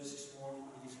service this morning.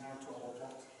 It is now 12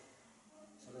 o'clock.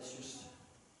 So let's just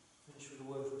finish with a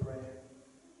word of prayer.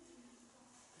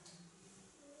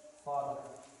 Father,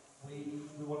 we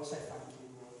want to say thank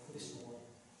you, Lord, for this morning.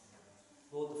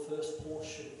 Lord, the first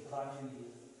portion of our new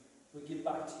year, we give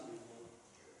back to you, Lord,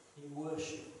 in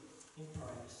worship, in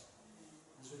praise.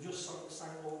 As we just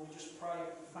sang, Lord, we just pray,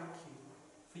 thank you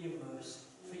for your mercy,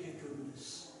 for your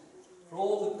goodness, for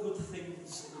all the good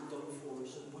things that you've done for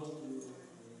us and will do.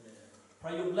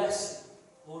 Pray your blessing,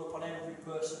 Lord, upon every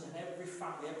person and every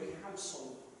family, every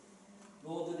household,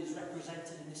 Lord, that is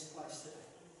represented in this place today.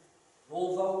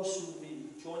 All those who will be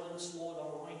joining us, Lord,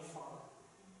 online, Father,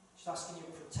 just asking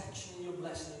your protection and your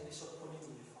blessing in this upcoming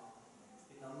year, Father.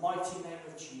 In the mighty name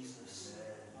of Jesus.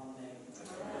 Amen.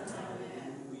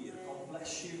 Hallelujah. God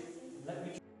bless you. Let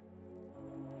me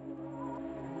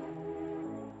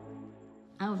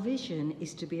Our vision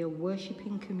is to be a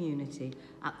worshipping community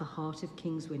at the heart of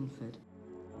Kings Winford.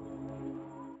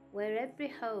 Where every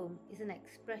home is an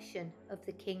expression of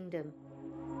the kingdom.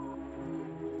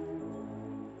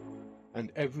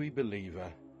 And every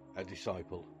believer a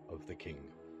disciple of the King.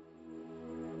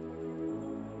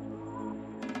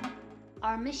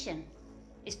 Our mission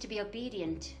is to be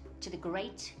obedient to the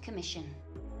Great Commission.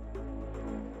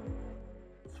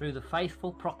 Through the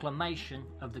faithful proclamation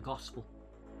of the gospel.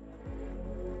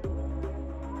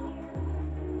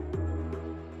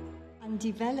 And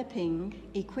developing,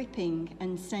 equipping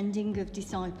and sending of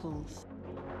disciples.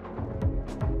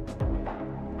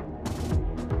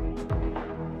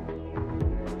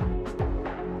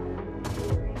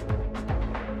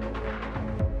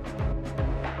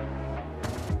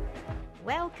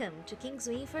 Welcome to Kings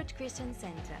Winford Christian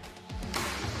Centre.